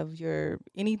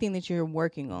 anything that you're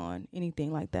working on,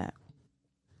 anything like that?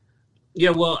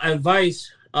 Yeah, well,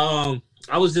 advice. I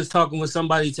was just talking with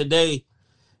somebody today,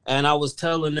 and I was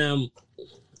telling them,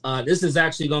 this is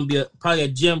actually going to be probably a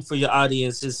gem for your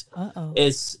audience.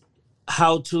 It's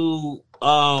how to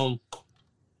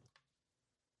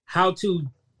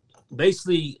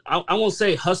basically, I won't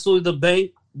say hustle the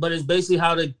bank, but it's basically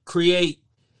how to create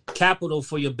capital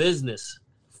for your business,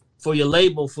 for your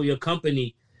label, for your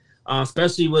company.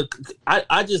 Especially with,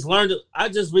 I just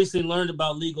recently learned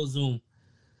about LegalZoom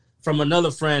from another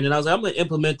friend, and I was like, I'm going to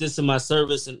implement this in my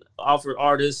service and offer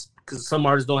artists, because some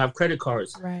artists don't have credit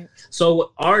cards. Right.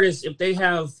 So artists, if they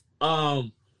have,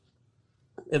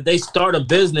 if they start a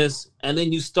business and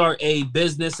then you start a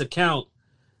business account,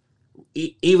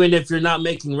 even if you're not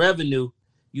making revenue,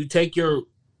 you take your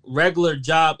regular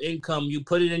job income, you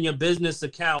put it in your business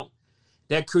account,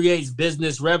 that creates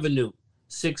business revenue.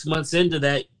 6 months into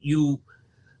that, you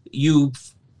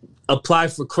apply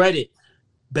for credit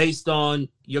based on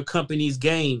your company's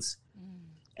gains.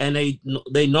 And they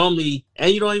normally,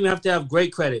 and you don't even have to have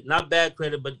great credit, not bad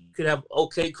credit, but you could have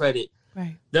okay credit.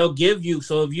 Right. They'll give you,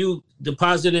 so if you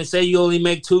deposit and say you only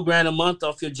make $2,000 a month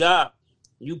off your job,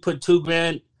 you put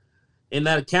 $2,000 in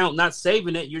that account, not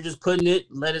saving it, you're just putting it,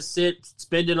 let it sit,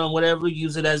 spend it on whatever,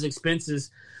 use it as expenses.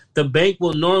 The bank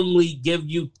will normally give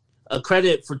you a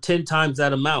credit for 10 times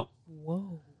that amount.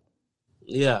 Whoa.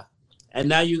 Yeah. And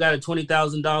now you got a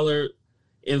 $20,000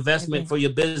 investment for your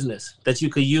business that you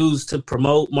could use to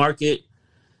promote, market,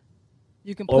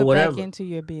 you can put back into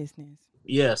your business.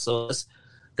 Yeah, so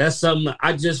that's something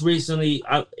I just recently,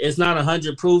 it's not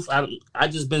 100 proof. I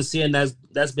just been seeing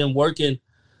that's been working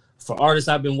for artists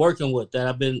I've been working with, that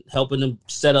I've been helping them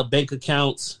set up bank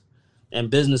accounts and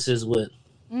businesses with.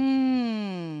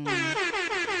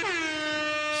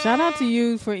 Shout out to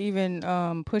you for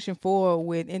even pushing forward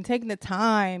with and taking the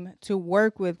time to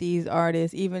work with these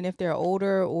artists, even if they're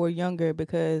older or younger,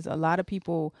 because a lot of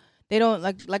people, they don't,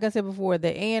 like I said before,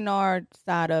 the A&R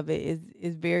side of it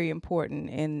is very important,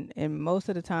 and most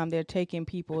of the time they're taking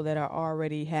people that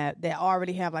already have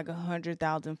like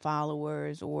 100,000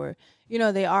 followers, or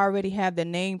they already have the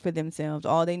name for themselves.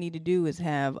 All they need to do is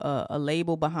have a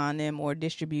label behind them, or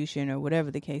distribution, or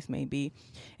whatever the case may be.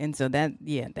 And so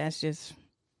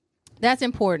that's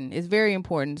important. It's very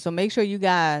important. So make sure you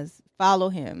guys follow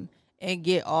him and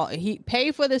he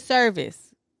pay for the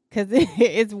service, because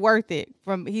it's worth it.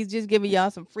 He's just giving y'all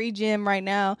some free gem right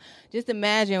now. Just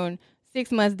imagine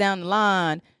 6 months down the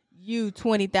line, you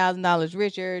 $20,000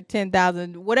 richer,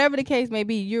 10,000, whatever the case may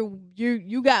be.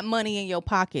 You got money in your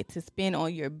pocket to spend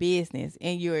on your business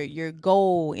and your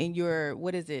goal and your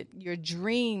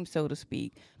dream, so to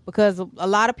speak. Because a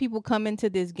lot of people come into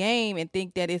this game and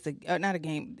think that it's not a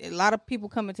game. A lot of people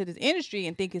come into this industry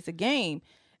and think it's a game,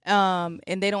 and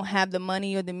they don't have the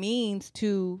money or the means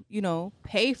to,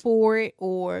 pay for it,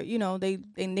 or they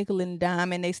nickel and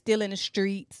dime, and they still in the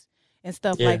streets and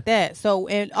stuff like that. So,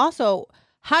 and also,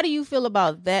 how do you feel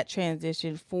about that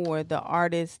transition for the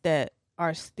artists that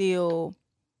are still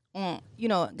on,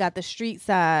 got the street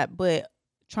side but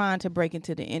trying to break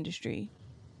into the industry?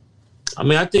 I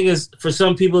mean, I think it's, for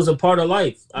some people, it's a part of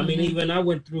life. I mean, even I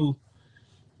went through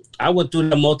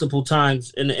that multiple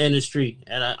times in the industry,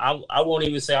 and I won't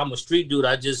even say I'm a street dude.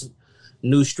 I just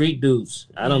knew street dudes.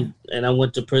 And I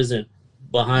went to prison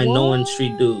behind knowing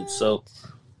street dudes. So,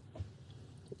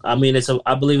 I mean,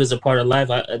 I believe it's a part of life.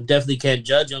 I definitely can't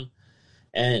judge them,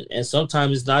 and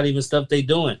sometimes it's not even stuff they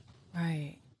doing.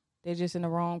 Right, they're just in the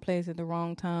wrong place at the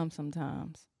wrong time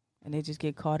sometimes, and they just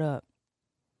get caught up.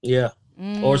 Yeah,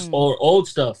 or old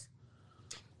stuff.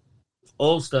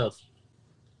 Old stuff.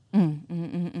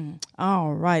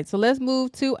 All right, so let's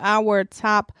move to our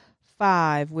top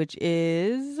 5, which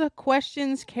is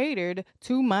questions catered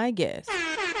to my guests.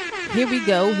 Here we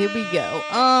go.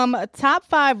 Top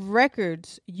 5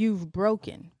 records you've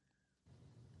broken.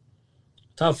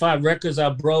 Top 5 records I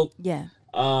broke. Yeah.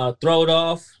 Throw It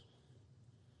Off.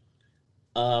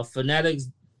 Fanatics.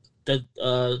 The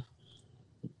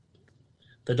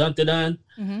Dun Dun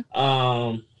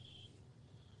Dun.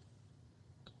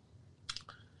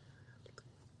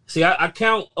 See, I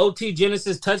count OT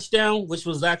Genesis Touchdown, which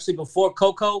was actually before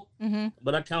Coco,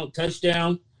 but I count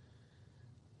Touchdown.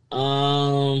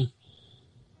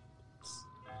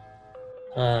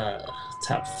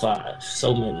 Top 5,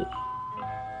 so many.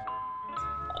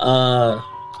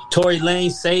 Tory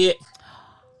Lanez, Say It.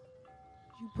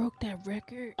 You broke that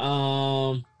record.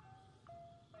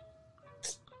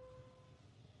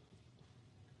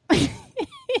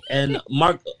 And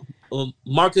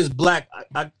Marcus Black.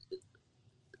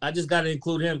 I just got to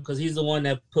include him because he's the one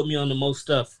that put me on the most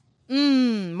stuff.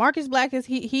 Marcus Black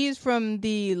he's from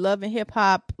the Love and Hip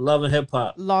Hop.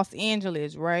 Los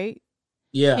Angeles, right?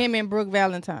 Yeah. Him and Brooke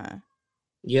Valentine.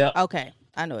 Yeah. Okay,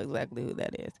 I know exactly who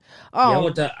that is.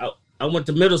 Oh, yeah, I went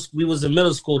to middle school. We was in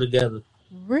middle school together.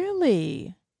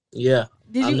 Really? Yeah.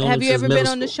 Have you ever been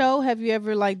on the show? Have you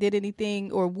ever did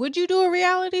anything, or would you do a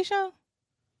reality show?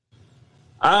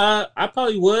 I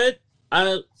probably would.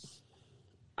 I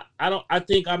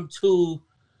think I'm too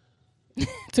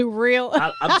real.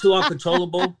 I'm too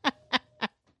uncontrollable.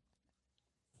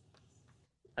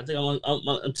 I think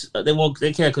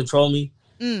they can't control me.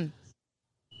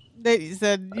 They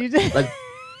said you did.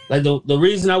 like the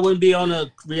reason I wouldn't be on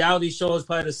a reality show is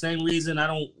probably the same reason I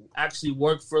don't actually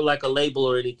work for like a label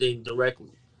or anything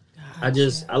directly.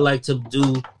 Gotcha. I like to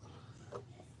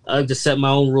set my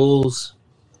own rules.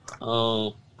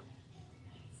 And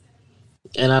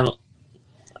I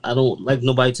don't like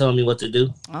nobody telling me what to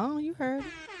do. Oh, you heard.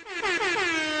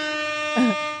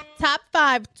 Top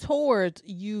 5 tours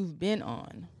you've been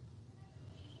on.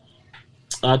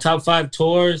 Top 5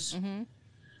 tours.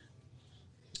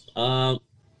 My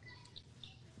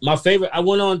favorite. I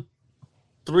went on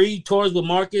 3 tours with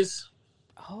Marcus.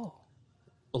 Oh,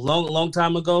 a long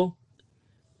time ago,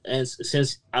 and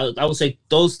since I would say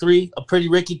those 3, a Pretty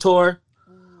Ricky tour.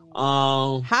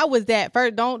 How was that?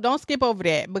 First, don't skip over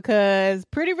that because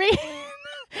Pretty Ricky.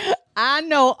 I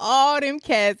know all them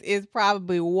cats is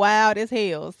probably wild as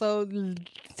hell. So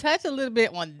touch a little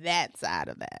bit on that side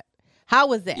of that. How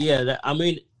was that? Yeah,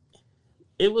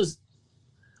 it was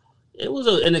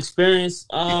an experience.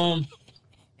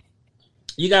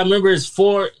 You gotta remember it's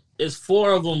 4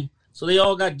 of them, so they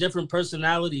all got different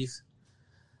personalities,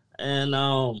 and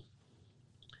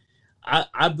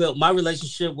I built my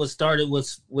relationship started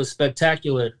with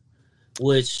Spectacular,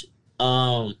 which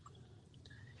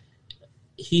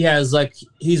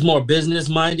he's more business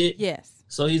minded. Yes.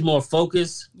 So he's more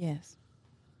focused. Yes.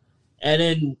 And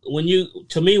then when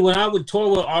I would tour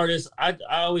with artists, I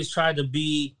always tried to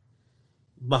be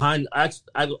behind. I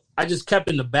just kept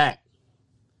in the back.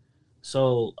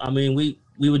 So I mean, we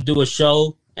would do a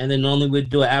show, and then normally we'd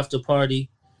do an after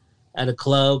party at a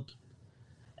club,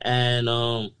 and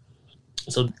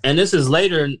and this is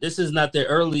later. This is not their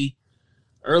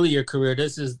earlier career.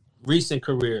 This is recent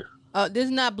career. This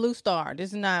is not Blue Star.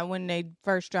 This is not when they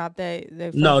first dropped the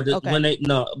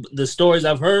stories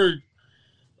I've heard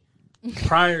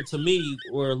prior to me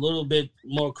were a little bit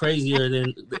more crazier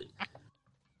than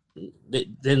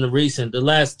the recent. The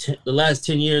last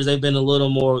 10 years they've been a little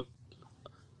more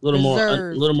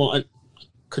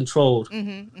controlled.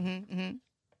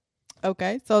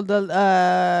 Okay, so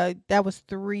that was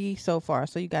 3 so far.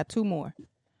 So you got 2 more.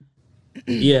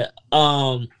 Yeah.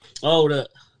 I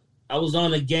was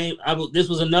on a game. This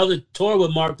was another tour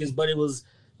with Marcus, but it was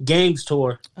Games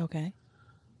tour. Okay.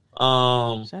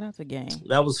 Shout out to Game.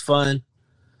 That was fun.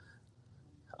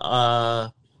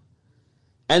 And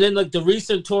then the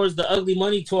recent tours, the Ugly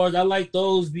Money tours, I like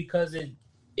those because it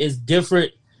is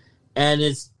different, and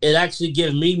it actually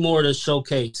gives me more to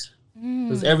showcase.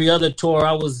 Because every other tour,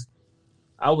 I was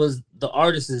the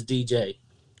artist's DJ.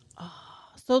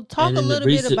 So talk a little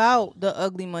bit about the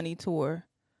Ugly Money tour.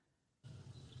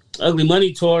 Ugly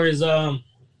Money tour is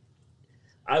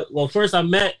first I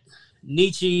met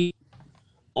Nietzsche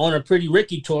on a Pretty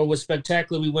Ricky tour with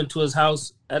Spectacular. We went to his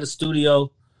house at a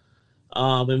studio,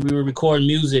 and we were recording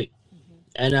music.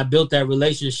 And I built that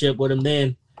relationship with him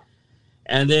then.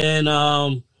 And then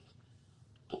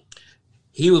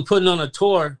he was putting on a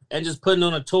tour, and just putting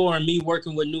on a tour and me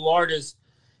working with new artists,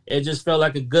 it just felt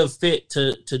like a good fit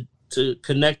to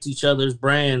connect each other's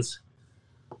brands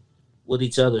with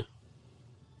each other.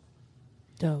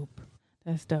 Dope.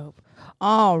 That's dope.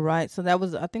 All right. So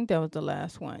I think that was the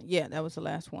last one. Yeah, that was the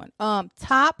last one.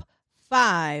 Top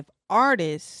 5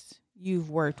 artists you've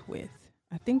worked with.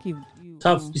 I think you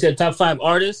said top 5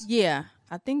 artists? Yeah.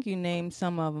 I think you named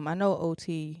some of them. I know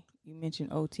OT. You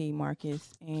mentioned OT,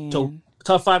 Marcus. And so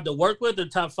top 5 to work with or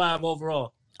top 5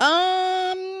 overall? You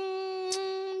can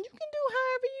do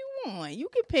however you want. You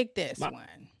can pick this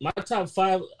one. My top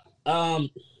 5,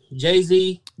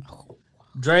 Jay-Z,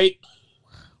 Drake,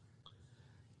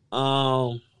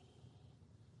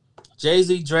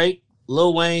 Jay-Z, Drake,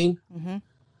 Lil Wayne,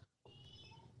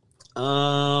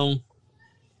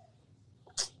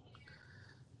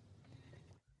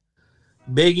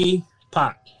 Biggie,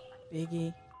 Pac.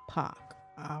 Biggie, Pac.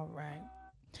 All right.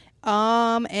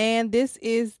 And this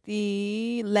is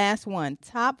the last one.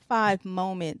 Top 5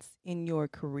 moments in your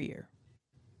career.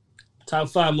 Top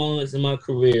 5 moments in my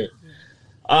career.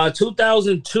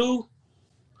 2002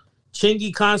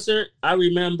 Chingy concert. I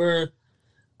remember.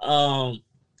 I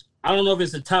don't know if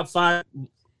it's the top 5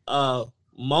 top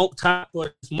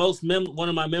or most one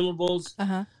of my memorables.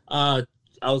 I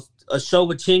was a show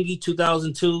with Chingy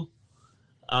 2002.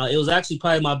 It was actually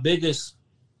probably my biggest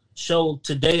show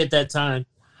today at that time.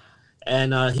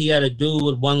 And he had a dude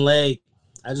with one leg.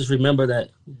 I just remember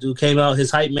that dude came out,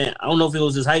 his hype man. I don't know if it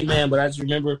was his hype man, but I just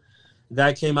remember the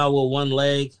guy came out with one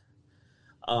leg.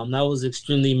 That was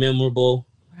extremely memorable.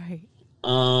 Right.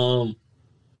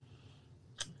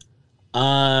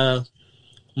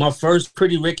 My first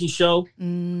Pretty Ricky show.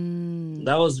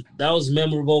 That was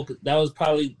memorable. That was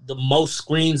probably the most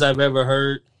screams I've ever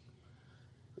heard.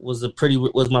 Was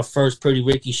my first Pretty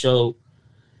Ricky show,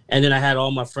 and then I had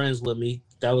all my friends with me.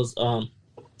 That was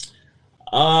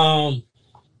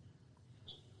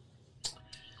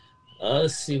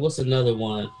let's see, what's another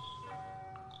one?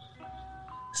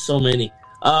 So many.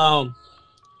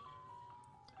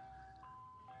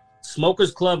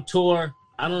 Smokers Club tour.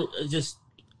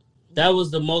 That was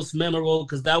the most memorable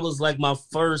because that was like my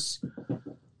first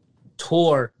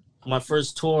tour. And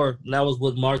that was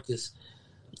with Marcus.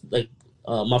 Like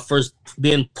my first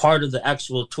being part of the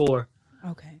actual tour.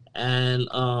 Okay. And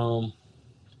I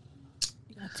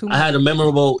had a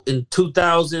memorable in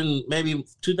 2000, maybe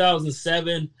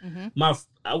 2007.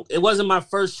 It wasn't my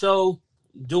first show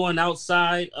doing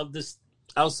outside of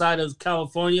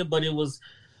California, but it was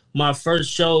my first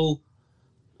show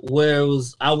where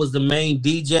I was the main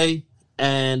DJ,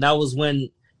 and that was when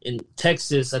in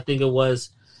Texas, I think it was,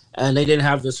 and they didn't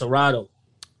have the Serato.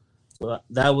 So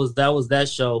that was that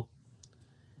show.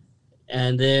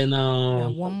 And then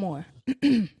one more.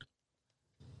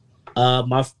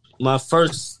 my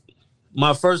first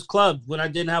club when I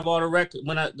didn't have all the records,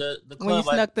 when the club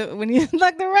when you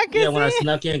snuck the records. Yeah, when I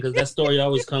snuck in, because that story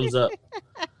always comes up.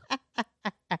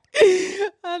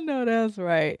 I know that's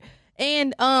right.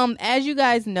 And as you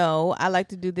guys know, I like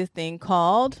to do this thing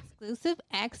called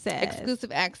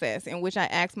exclusive access, in which I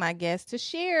ask my guests to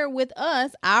share with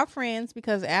us, our friends,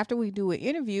 because after we do an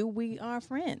interview, we are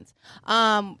friends,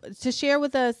 to share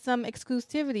with us some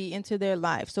exclusivity into their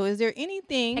life. So is there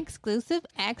anything exclusive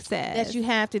access that you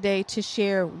have today to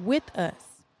share with us?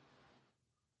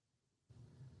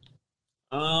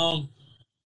 Oh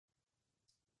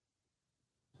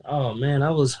man,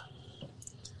 I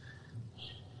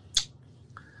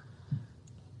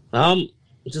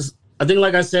think,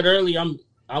 like I said earlier, I'm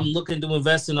looking to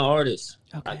invest in an artist.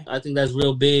 Okay. I think that's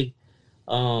real big.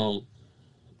 I'm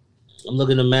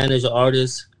looking to manage an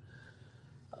artist.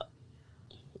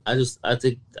 I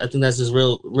think that's just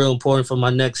real important for my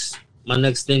next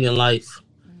thing in life.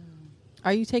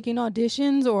 Are you taking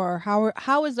auditions, or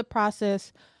how is the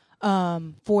process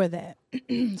for that?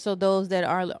 So those that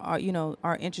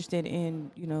are interested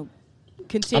in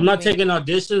continuing. I'm not taking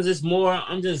auditions. It's more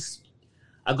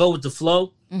I go with the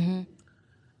flow. Mm-hmm.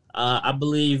 I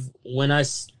believe when I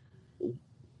see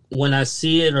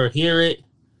it or hear it,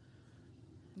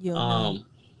 it'll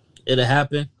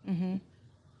happen. Mm-hmm. Mm-hmm.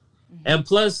 And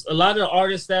plus, a lot of the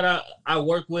artists that I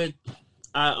work with,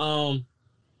 I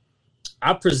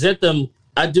present them.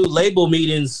 I do label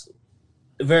meetings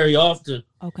very often.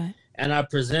 Okay. And I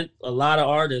present a lot of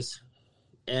artists,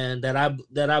 and that I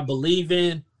believe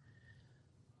in,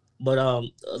 but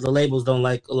the labels don't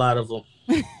like a lot of them.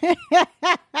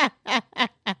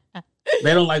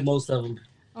 They don't like most of them.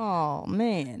 Oh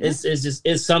man,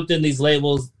 it's something these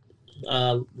labels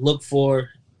look for,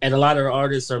 and a lot of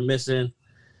artists are missing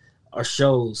are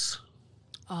shows.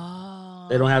 Oh,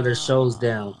 they don't have their shows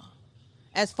down.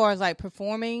 As far as like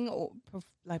performing or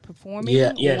performing.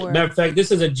 Yeah. Matter of fact,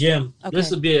 this is a gym. Okay. This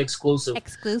would be exclusive.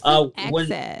 Access.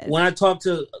 When I talk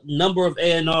to a number of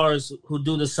A&Rs who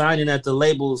do the signing at the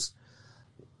labels,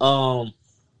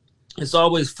 it's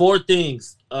always 4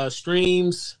 things: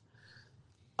 streams,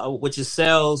 which is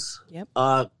sales. Yep.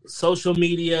 Social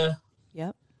media.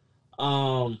 Yep.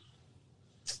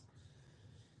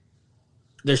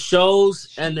 Their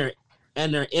shows and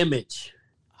their image.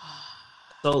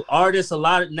 So artists, a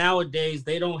lot of nowadays,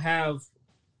 they don't have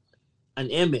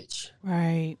an image.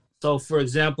 Right. So, for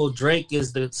example, Drake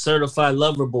is the certified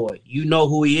lover boy. You know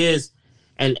who he is,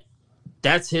 and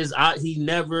that's his. He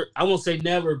never. I won't say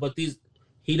never, but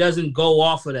he doesn't go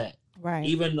off of that. Right.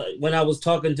 Even when I was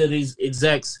talking to these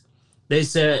execs, they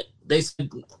said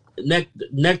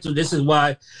Nectar. This is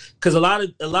why, because a lot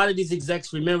of these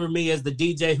execs remember me as the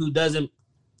DJ who doesn't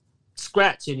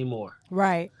scratch anymore.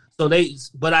 Right. So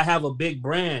but I have a big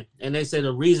brand, and they say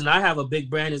the reason I have a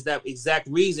big brand is that exact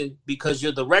reason, because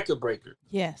you're the record breaker.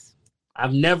 Yes.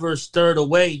 I've never stirred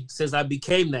away since I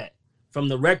became that from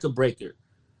the record breaker.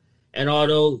 And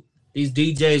although these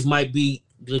DJs might be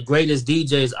the greatest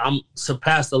DJs, I'm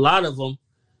surpassed a lot of them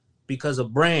because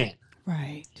of brand.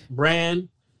 Right. Brand,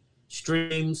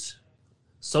 streams,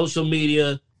 social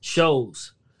media,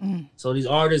 shows. So these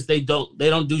artists, they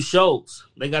don't do shows.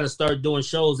 They got to start doing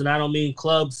shows, and I don't mean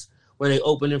clubs where they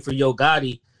open it for Yo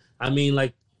Gotti. I mean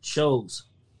like shows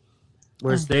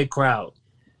where it's their crowd.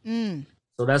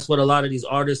 So that's what a lot of these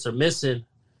artists are missing,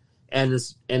 and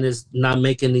it's not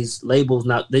making these labels.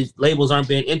 These labels aren't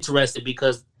being interested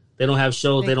because they don't have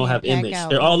shows. They don't have image.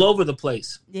 They're all over the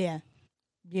place. Yeah,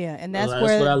 and that's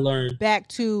where what I learned. Back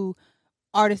to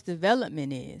artist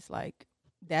development is like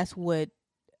that's what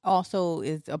also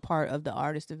is a part of the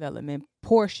artist development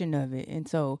portion of it. And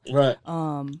so right.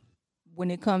 When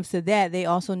it comes to that, they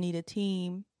also need a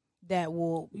team that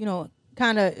will,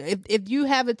 kind of, if you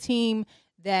have a team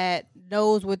that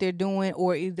knows what they're doing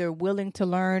or either willing to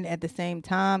learn at the same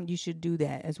time, you should do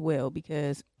that as well,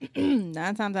 because 9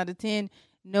 times out of 10,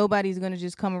 nobody's going to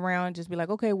just come around and just be like,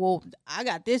 okay, well, I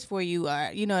got this for you.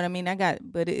 You know what I mean?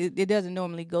 But it doesn't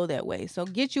normally go that way. So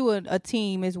get you a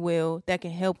team as well that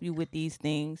can help you with these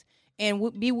things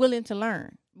and be willing to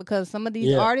learn, because some of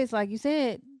these artists, like you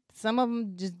said, some of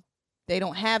them just, they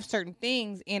don't have certain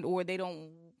things or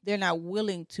they're not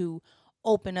willing to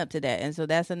open up to that. And so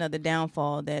that's another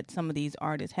downfall that some of these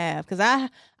artists have. Because I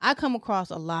come across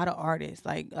a lot of artists.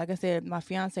 Like I said, my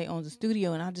fiance owns a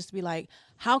studio, and I'll just be like,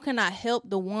 how can I help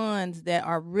the ones that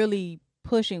are really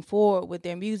pushing forward with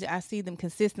their music? I see them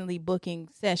consistently booking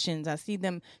sessions. I see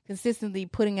them consistently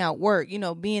putting out work,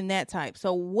 being that type.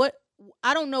 So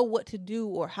I don't know what to do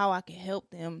or how I can help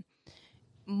them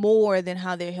more than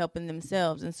how they're helping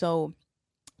themselves. And so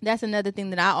that's another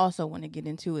thing that I also want to get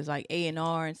into is like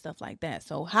A&R and stuff like that.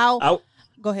 So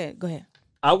go ahead.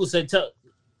 I would say,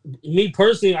 me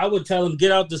personally, I would tell them,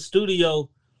 get out the studio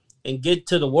and get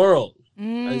to the world.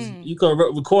 You can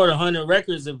record 100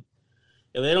 records. If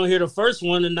they don't hear the first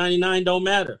one, the 99 don't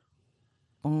matter.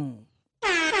 Boom.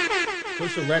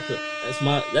 Push a record.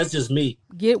 That's just me.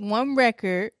 Get one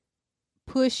record,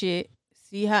 push it.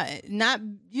 See how not,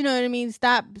 you know what I mean?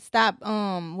 Stop.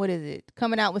 What is it?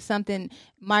 Coming out with something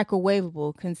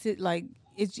microwavable. Like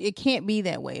it can't be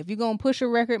that way. If you're gonna push a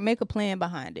record, make a plan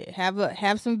behind it. Have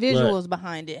some visuals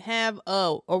behind it. Have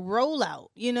a rollout.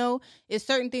 It's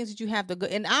certain things that you have to go.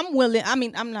 And I'm willing. I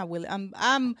mean, I'm not willing.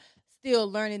 I'm still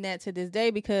learning that to this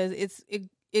day, because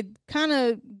it kind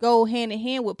of go hand in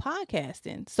hand with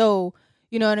podcasting. So.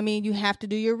 You know what I mean? You have to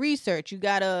do your research. You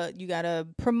gotta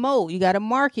promote. You gotta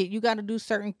market. You gotta do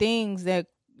certain things that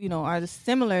are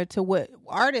similar to what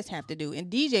artists have to do and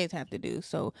DJs have to do.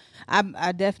 So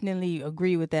I definitely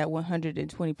agree with that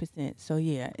 120%. So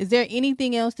yeah, is there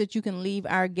anything else that you can leave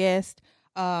our guest?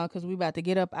 Because we're about to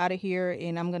get up out of here,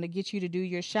 and I'm gonna get you to do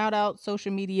your shout out,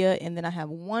 social media, and then I have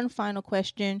one final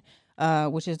question,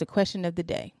 which is the question of the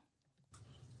day.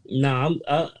 No,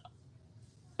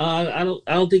 I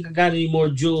don't think I got any more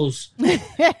jewels.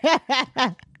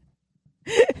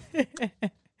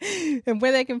 And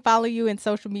where they can follow you in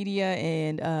social media,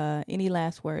 and any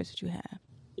last words that you have.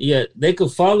 Yeah, they can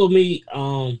follow me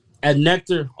at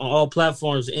Nectar on all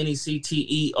platforms.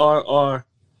 NECTERR.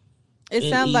 It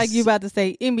sounds like you about to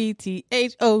say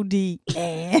METHOD.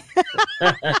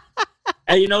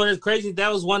 And you know what's crazy?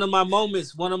 That was one of my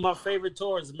moments. One of my favorite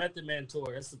tours, the Method Man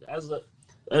tour.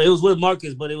 It was with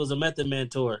Marcus, but it was a Method Man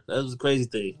tour. That was a crazy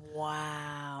thing.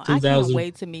 Wow. I can't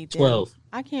wait to meet them. 12.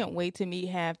 I can't wait to meet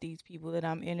half these people that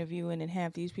I'm interviewing and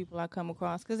half these people I come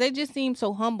across because they just seem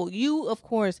so humble. You, of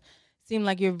course, seem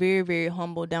like you're very, very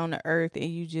humble, down to earth, and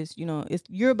you just,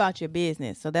 you're about your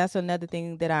business. So that's another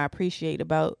thing that I appreciate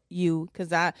about you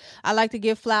because I like to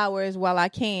give flowers while I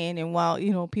can and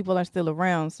while, people are still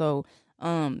around. So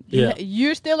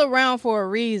you're still around for a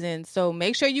reason. So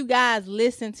make sure you guys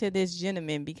listen to this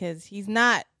gentleman because he's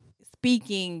not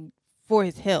speaking for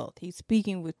his health. He's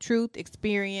speaking with truth,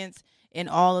 experience, and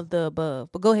all of the above.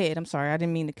 But go ahead. I'm sorry. I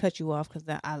didn't mean to cut you off because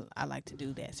I like to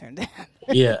do that.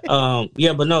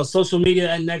 But no, social media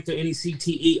at Nectar,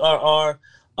 Necterr.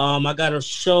 I got a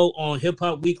show on Hip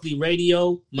Hop Weekly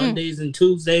Radio, Mondays and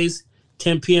Tuesdays,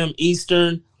 10 p.m.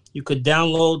 Eastern. You could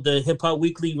download the Hip Hop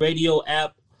Weekly Radio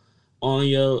app on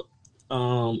your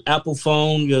Apple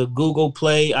phone, your Google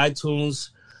Play, iTunes,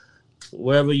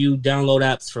 wherever you download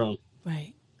apps from.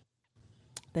 Right.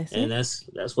 That's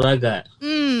what I got.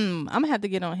 I'm gonna have to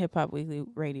get on Hip Hop Weekly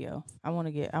Radio. I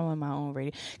want my own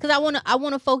radio because I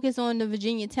want to focus on the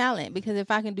Virginia talent because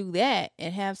if I can do that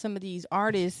and have some of these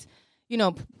artists,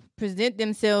 present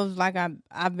themselves like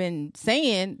I've been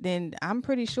saying, then I'm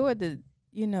pretty sure that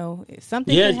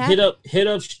something. Yeah, hit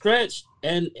up Stretch,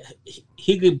 and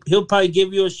he'll probably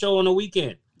give you a show on the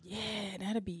weekend. Yeah,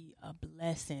 that'd be a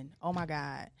blessing. Oh my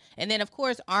God! And then of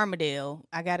course Armadale.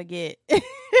 I gotta get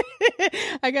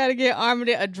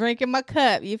Armadale a drink in my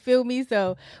cup. You feel me?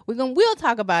 So we'll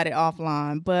talk about it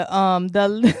offline. But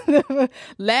the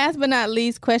last but not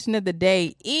least question of the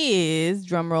day is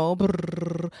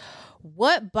drumroll.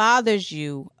 What bothers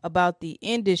you about the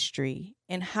industry,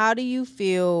 and how do you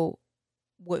feel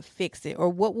would fix it, or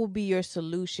what will be your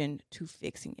solution to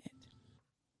fixing it?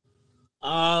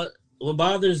 What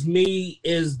bothers me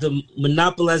is the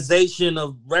monopolization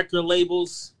of record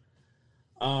labels.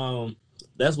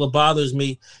 That's what bothers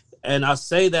me. And I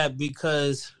say that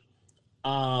because,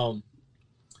 for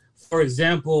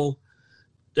example,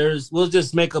 we'll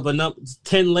just make up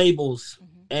 10 labels,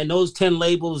 and those 10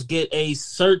 labels get a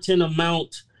certain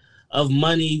amount of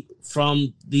money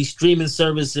from the streaming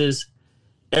services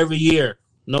every year.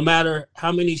 No matter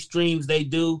how many streams they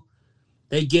do,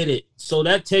 they get it. So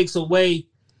that takes away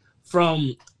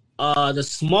from the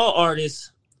small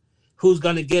artist who's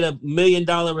going to get $1 million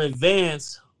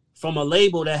advance from a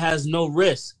label that has no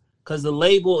risk, because the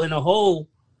label in a whole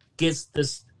gets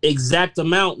this exact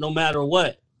amount no matter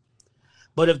what.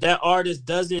 But if that artist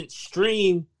doesn't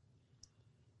stream,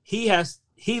 he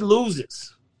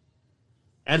loses,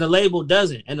 and the label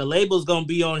doesn't, and the label's going to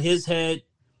be on his head.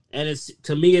 And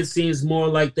to me, it seems more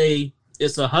like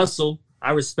it's a hustle.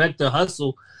 I respect the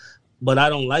hustle, but I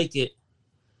don't like it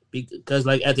because,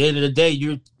 like, at the end of the day,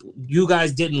 you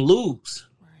guys didn't lose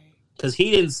because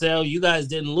he didn't sell. You guys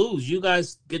didn't lose. You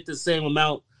guys get the same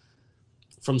amount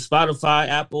from Spotify,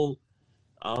 Apple,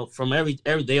 from every.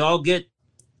 They all get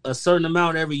a certain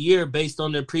amount every year based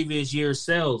on their previous year's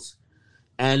sales,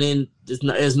 and then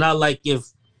it's not like if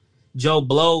Joe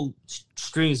Blow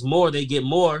streams more, they get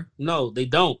more. No, they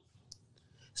don't.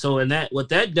 So what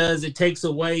that does, it takes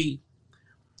away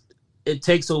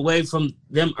from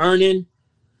them earning.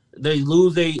 They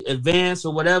lose their advance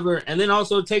or whatever. And then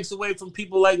also it takes away from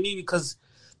people like me because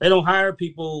they don't hire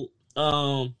people.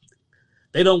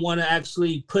 They don't want to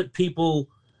actually put people,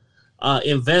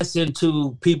 invest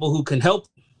into people who can help.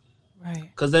 Right.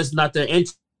 Because that's not their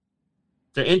interest.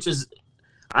 Their interest,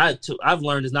 I've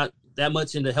learned, is not that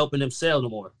much into helping them sell no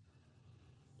more.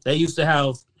 They used to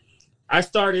have. I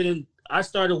started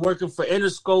working for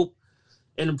Interscope,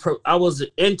 and I was an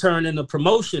intern in the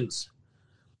promotions.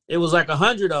 It was like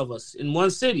 100 of us in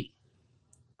one city.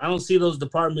 I don't see those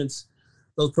departments,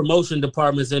 those promotion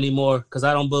departments anymore, because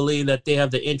I don't believe that they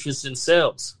have the interest in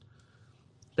sales.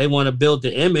 They want to build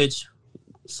the image.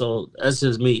 So that's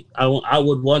just me. I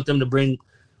would want them to bring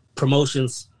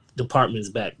promotions departments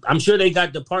back. I'm sure they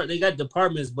got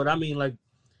departments, but I mean, like,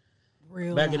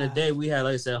 Real back life. in the day, we had,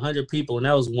 like I said, 100 people, and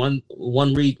that was one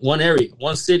area,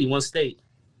 one city, one state.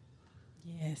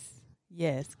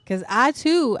 Yes. Because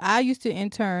I used to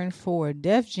intern for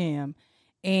Def Jam,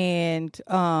 and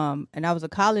I was a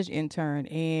college intern.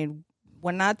 And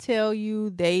when I tell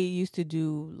you, they used to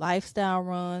do lifestyle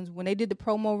runs. When they did the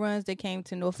promo runs, they came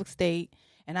to Norfolk State,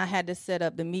 and I had to set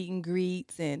up the meet and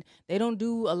greets. And they don't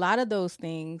do a lot of those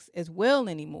things as well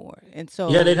anymore. And so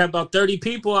yeah, they'd have about 30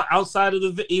 people outside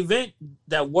of the event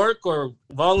that work or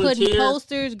volunteer. Putting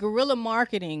posters, guerrilla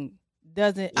marketing.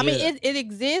 Doesn't I mean it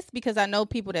exists because I know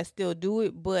people that still do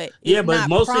it, but it's but not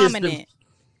mostly prominent.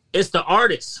 It's the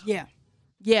artists. Yeah.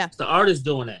 It's the artists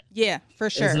doing that. Yeah, for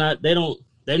sure. It's not. They don't.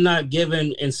 they're not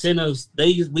giving incentives.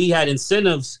 We had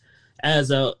incentives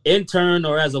as a intern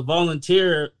or as a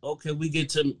volunteer. Okay, we get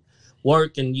to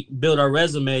work and build our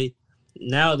resume.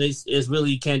 Now it's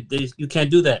really you can't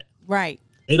do that. Right.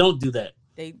 They don't do that.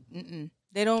 They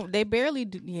don't. They barely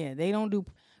do. Yeah, they don't do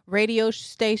radio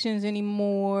stations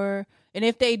anymore. And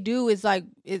if they do,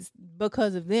 it's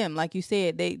because of them. Like you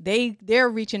said, they're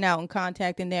reaching out and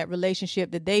contacting that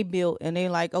relationship that they built, and they're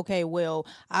like, okay, well,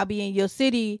 I'll be in your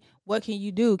city. What can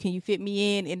you do? Can you fit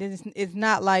me in? And it's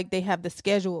not like they have the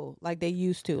schedule like they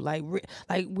used to. Like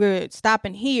we're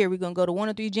stopping here. We're gonna go to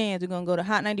 103 Jams. We're gonna go to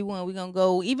Hot 91. We're gonna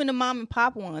go even the mom and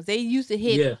pop ones. They used to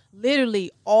hit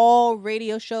literally all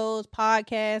radio shows,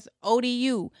 podcasts,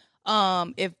 ODU.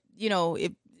 If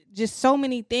just so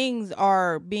many things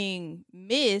are being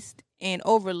missed and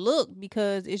overlooked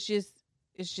because it's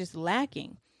just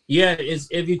lacking. Yeah,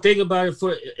 if you think about it,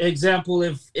 for example,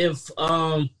 if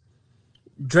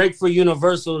Drake for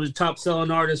Universal, the top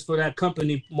selling artist for that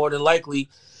company, more than likely,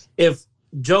 if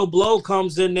Joe Blow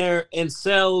comes in there and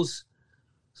sells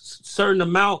certain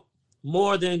amount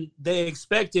more than they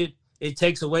expected, it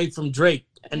takes away from Drake,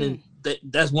 and then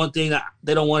that's one thing that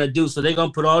they don't want to do. So they're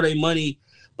gonna put all their money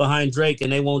behind Drake,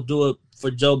 and they won't do it for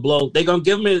Joe Blow. They're gonna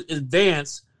give him an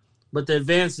advance, but the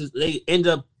advances they end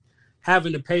up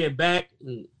having to pay it back,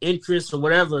 and interest or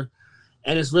whatever,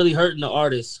 and it's really hurting the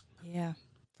artist. Yeah,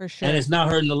 for sure. And it's not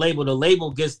hurting the label. The label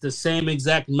gets the same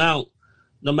exact amount,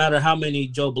 no matter how many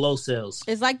Joe Blow sells.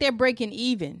 It's like they're breaking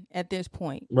even at this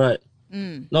point. Right.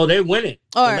 No, they're winning.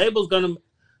 The label's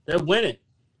they're winning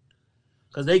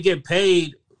because they get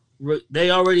paid. They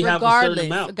already have a certain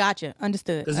amount. Gotcha.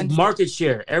 Understood. Because it's market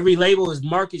share. Every label is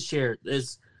market share.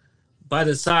 It's by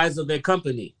the size of their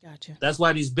company. Gotcha. That's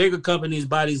why these bigger companies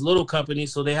buy these little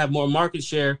companies, so they have more market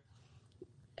share,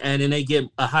 and then they get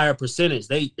a higher percentage.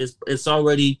 It's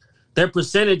already their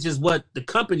percentage is what the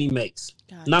company makes,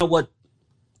 not what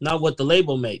the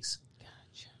label makes.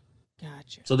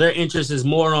 Gotcha. So their interest is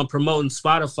more on promoting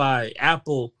Spotify,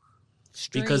 Apple,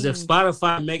 because if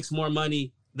Spotify makes more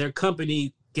money, their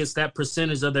company gets that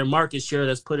percentage of their market share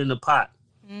that's put in the pot.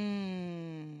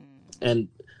 And they're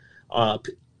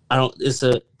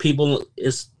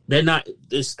not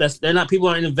people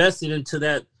aren't invested into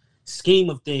that scheme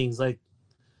of things. Like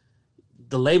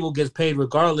the label gets paid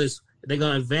regardless. They're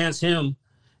gonna advance him,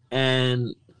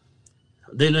 and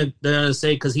then they're gonna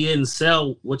say because he didn't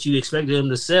sell what you expected him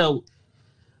to sell.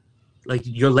 Like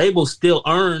your label still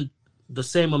earned the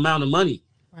same amount of money.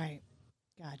 Right.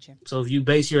 Gotcha. So if you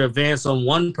base your advance on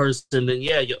one person, then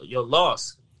you're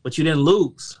lost, but you didn't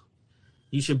lose.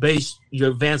 You should base your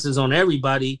advances on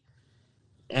everybody,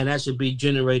 and that should be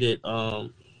generated.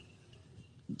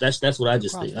 That's what I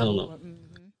just think. I don't know.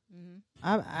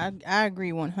 I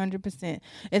agree 100%.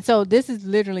 And so this is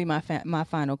literally my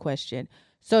final question.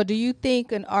 So do you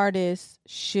think an artist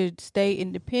should stay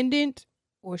independent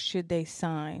or should they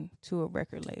sign to a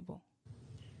record label?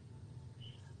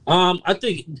 I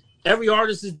think every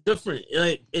artist is different.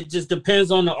 It just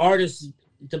depends on the artist.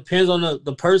 Depends on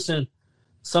the person.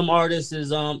 Some artists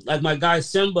is like my guy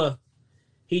Simba.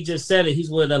 He just said it. He's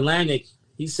with Atlantic.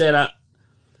 He said,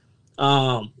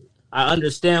 I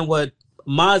understand what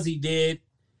Mozzie did,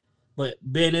 but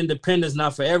being independent is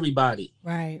not for everybody.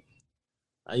 Right.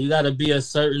 You got to be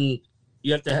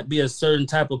you have to be a certain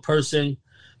type of person.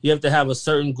 You have to have a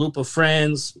certain group of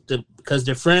friends because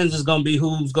their friends is going to be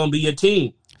who's going to be your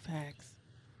team. Facts.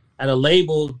 At a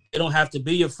label, they don't have to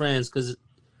be your friends because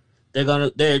they're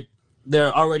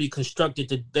already constructed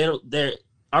to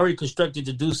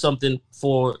do something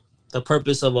for the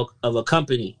purpose of a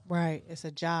company. Right. It's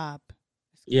a job.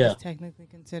 It's technically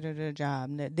considered a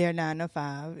job. They're 9 to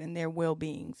 5 and their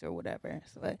well-beings or whatever.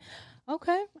 So,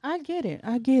 okay, I get it.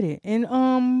 And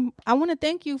I want to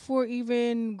thank you for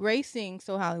even gracing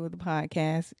So Hollywood the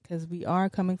podcast because we are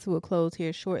coming to a close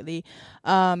here shortly.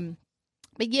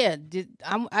 But yeah,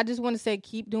 I just want to say,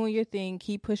 keep doing your thing,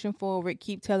 keep pushing forward,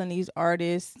 keep telling these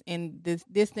artists and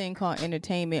this thing called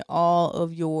entertainment all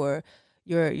of your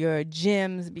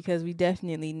gems because we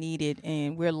definitely need it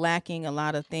and we're lacking a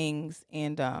lot of things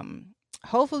and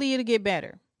hopefully it'll get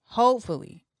better.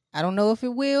 Hopefully. I don't know if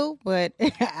it will, but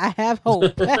I have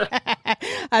hope.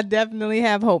 I definitely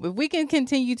have hope. If we can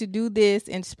continue to do this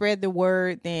and spread the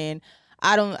word, then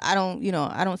I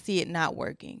don't see it not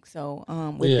working. So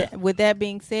with that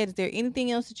being said, is there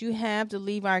anything else that you have to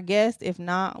leave our guests? If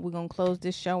not, we're going to close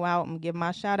this show out and give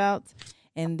my shout outs.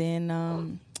 And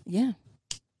then, yeah.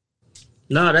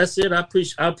 No, that's it. I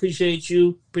appreciate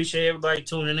you. Appreciate everybody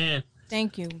tuning in.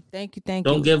 Thank you.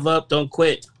 Don't give up. Don't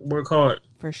quit. Work hard.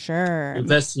 For sure.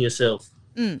 Invest in yourself.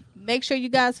 Make sure you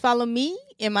guys follow me,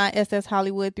 MISS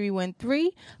Hollywood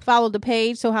 313. Follow the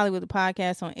page, So Hollywood the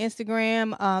Podcast, on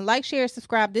Instagram. Like, share,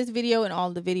 subscribe this video and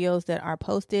all the videos that are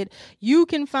posted. You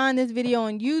can find this video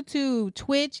on YouTube,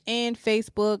 Twitch, and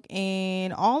Facebook,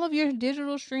 and all of your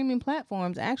digital streaming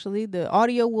platforms. Actually, the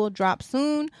audio will drop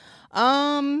soon.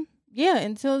 Yeah,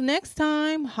 until next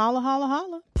time, holla, holla,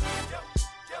 holla.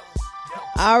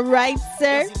 All right,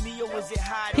 sir.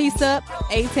 Peace up,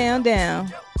 A-Town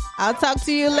down. I'll talk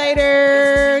to you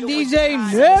later, DJ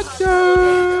Nectar.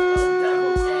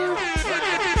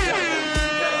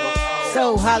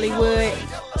 So Hollywood.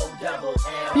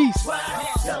 Peace.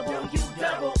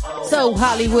 So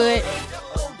Hollywood.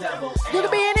 You can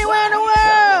be anywhere in the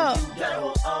world,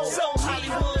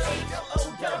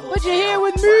 but you're here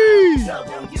with me.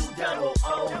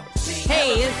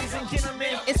 Hey,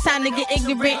 it's time to get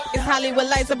ignorant. It's Hollywood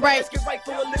lights are bright.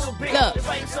 Look,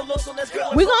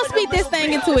 we're gonna speak this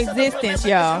thing into existence,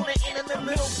 y'all.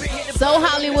 So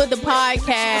Hollywood the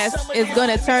Podcast is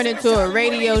gonna turn into a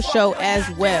radio show as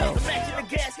well.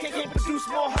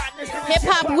 Hip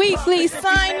Hop Weekly,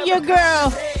 sign your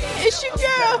girl. It's your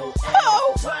girl.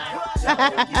 Oh.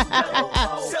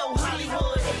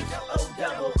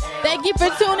 Thank you for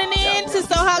tuning in to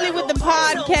So Hollywood the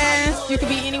Podcast. You could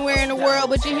be anywhere in the world,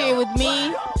 but you're here with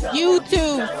me.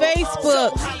 YouTube,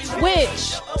 Facebook,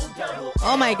 Twitch.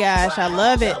 Oh my gosh, I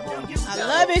love it. I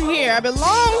love it here. I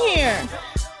belong here.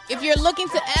 If you're looking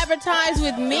to advertise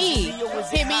with me,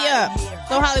 hit me up.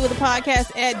 So Hollywood the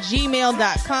Podcast at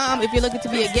gmail.com. If you're looking to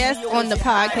be a guest on the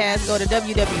podcast, go to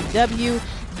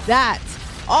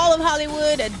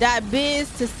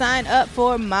www.allofhollywood.biz to sign up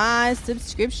for my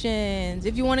subscriptions.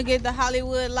 If you want to get the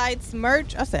Hollywood Lights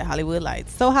merch, I said Hollywood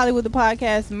Lights, So Hollywood the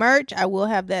Podcast merch, I will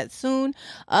have that soon.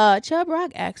 Chubb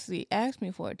Rock actually asked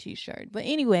me for a t-shirt, but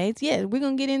anyways, yeah, we're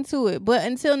gonna get into it. But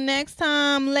until next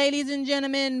time, ladies and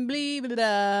gentlemen, be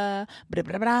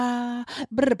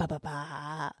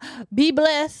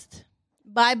blessed,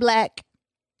 buy black,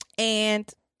 and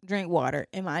drink water,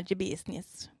 and mind your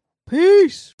business.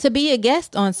 Peace. To be a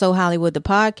guest on So Hollywood the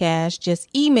Podcast, just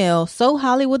email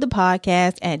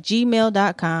SoHollywoodThePodcast at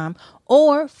gmail.com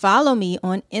or follow me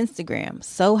on Instagram,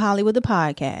 So Hollywood the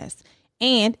Podcast,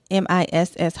 and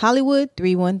MISS Hollywood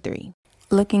 313.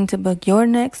 Looking to book your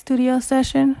next studio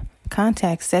session?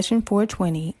 Contact Session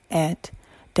 420 at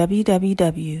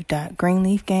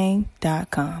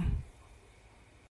www.greenleafgang.com.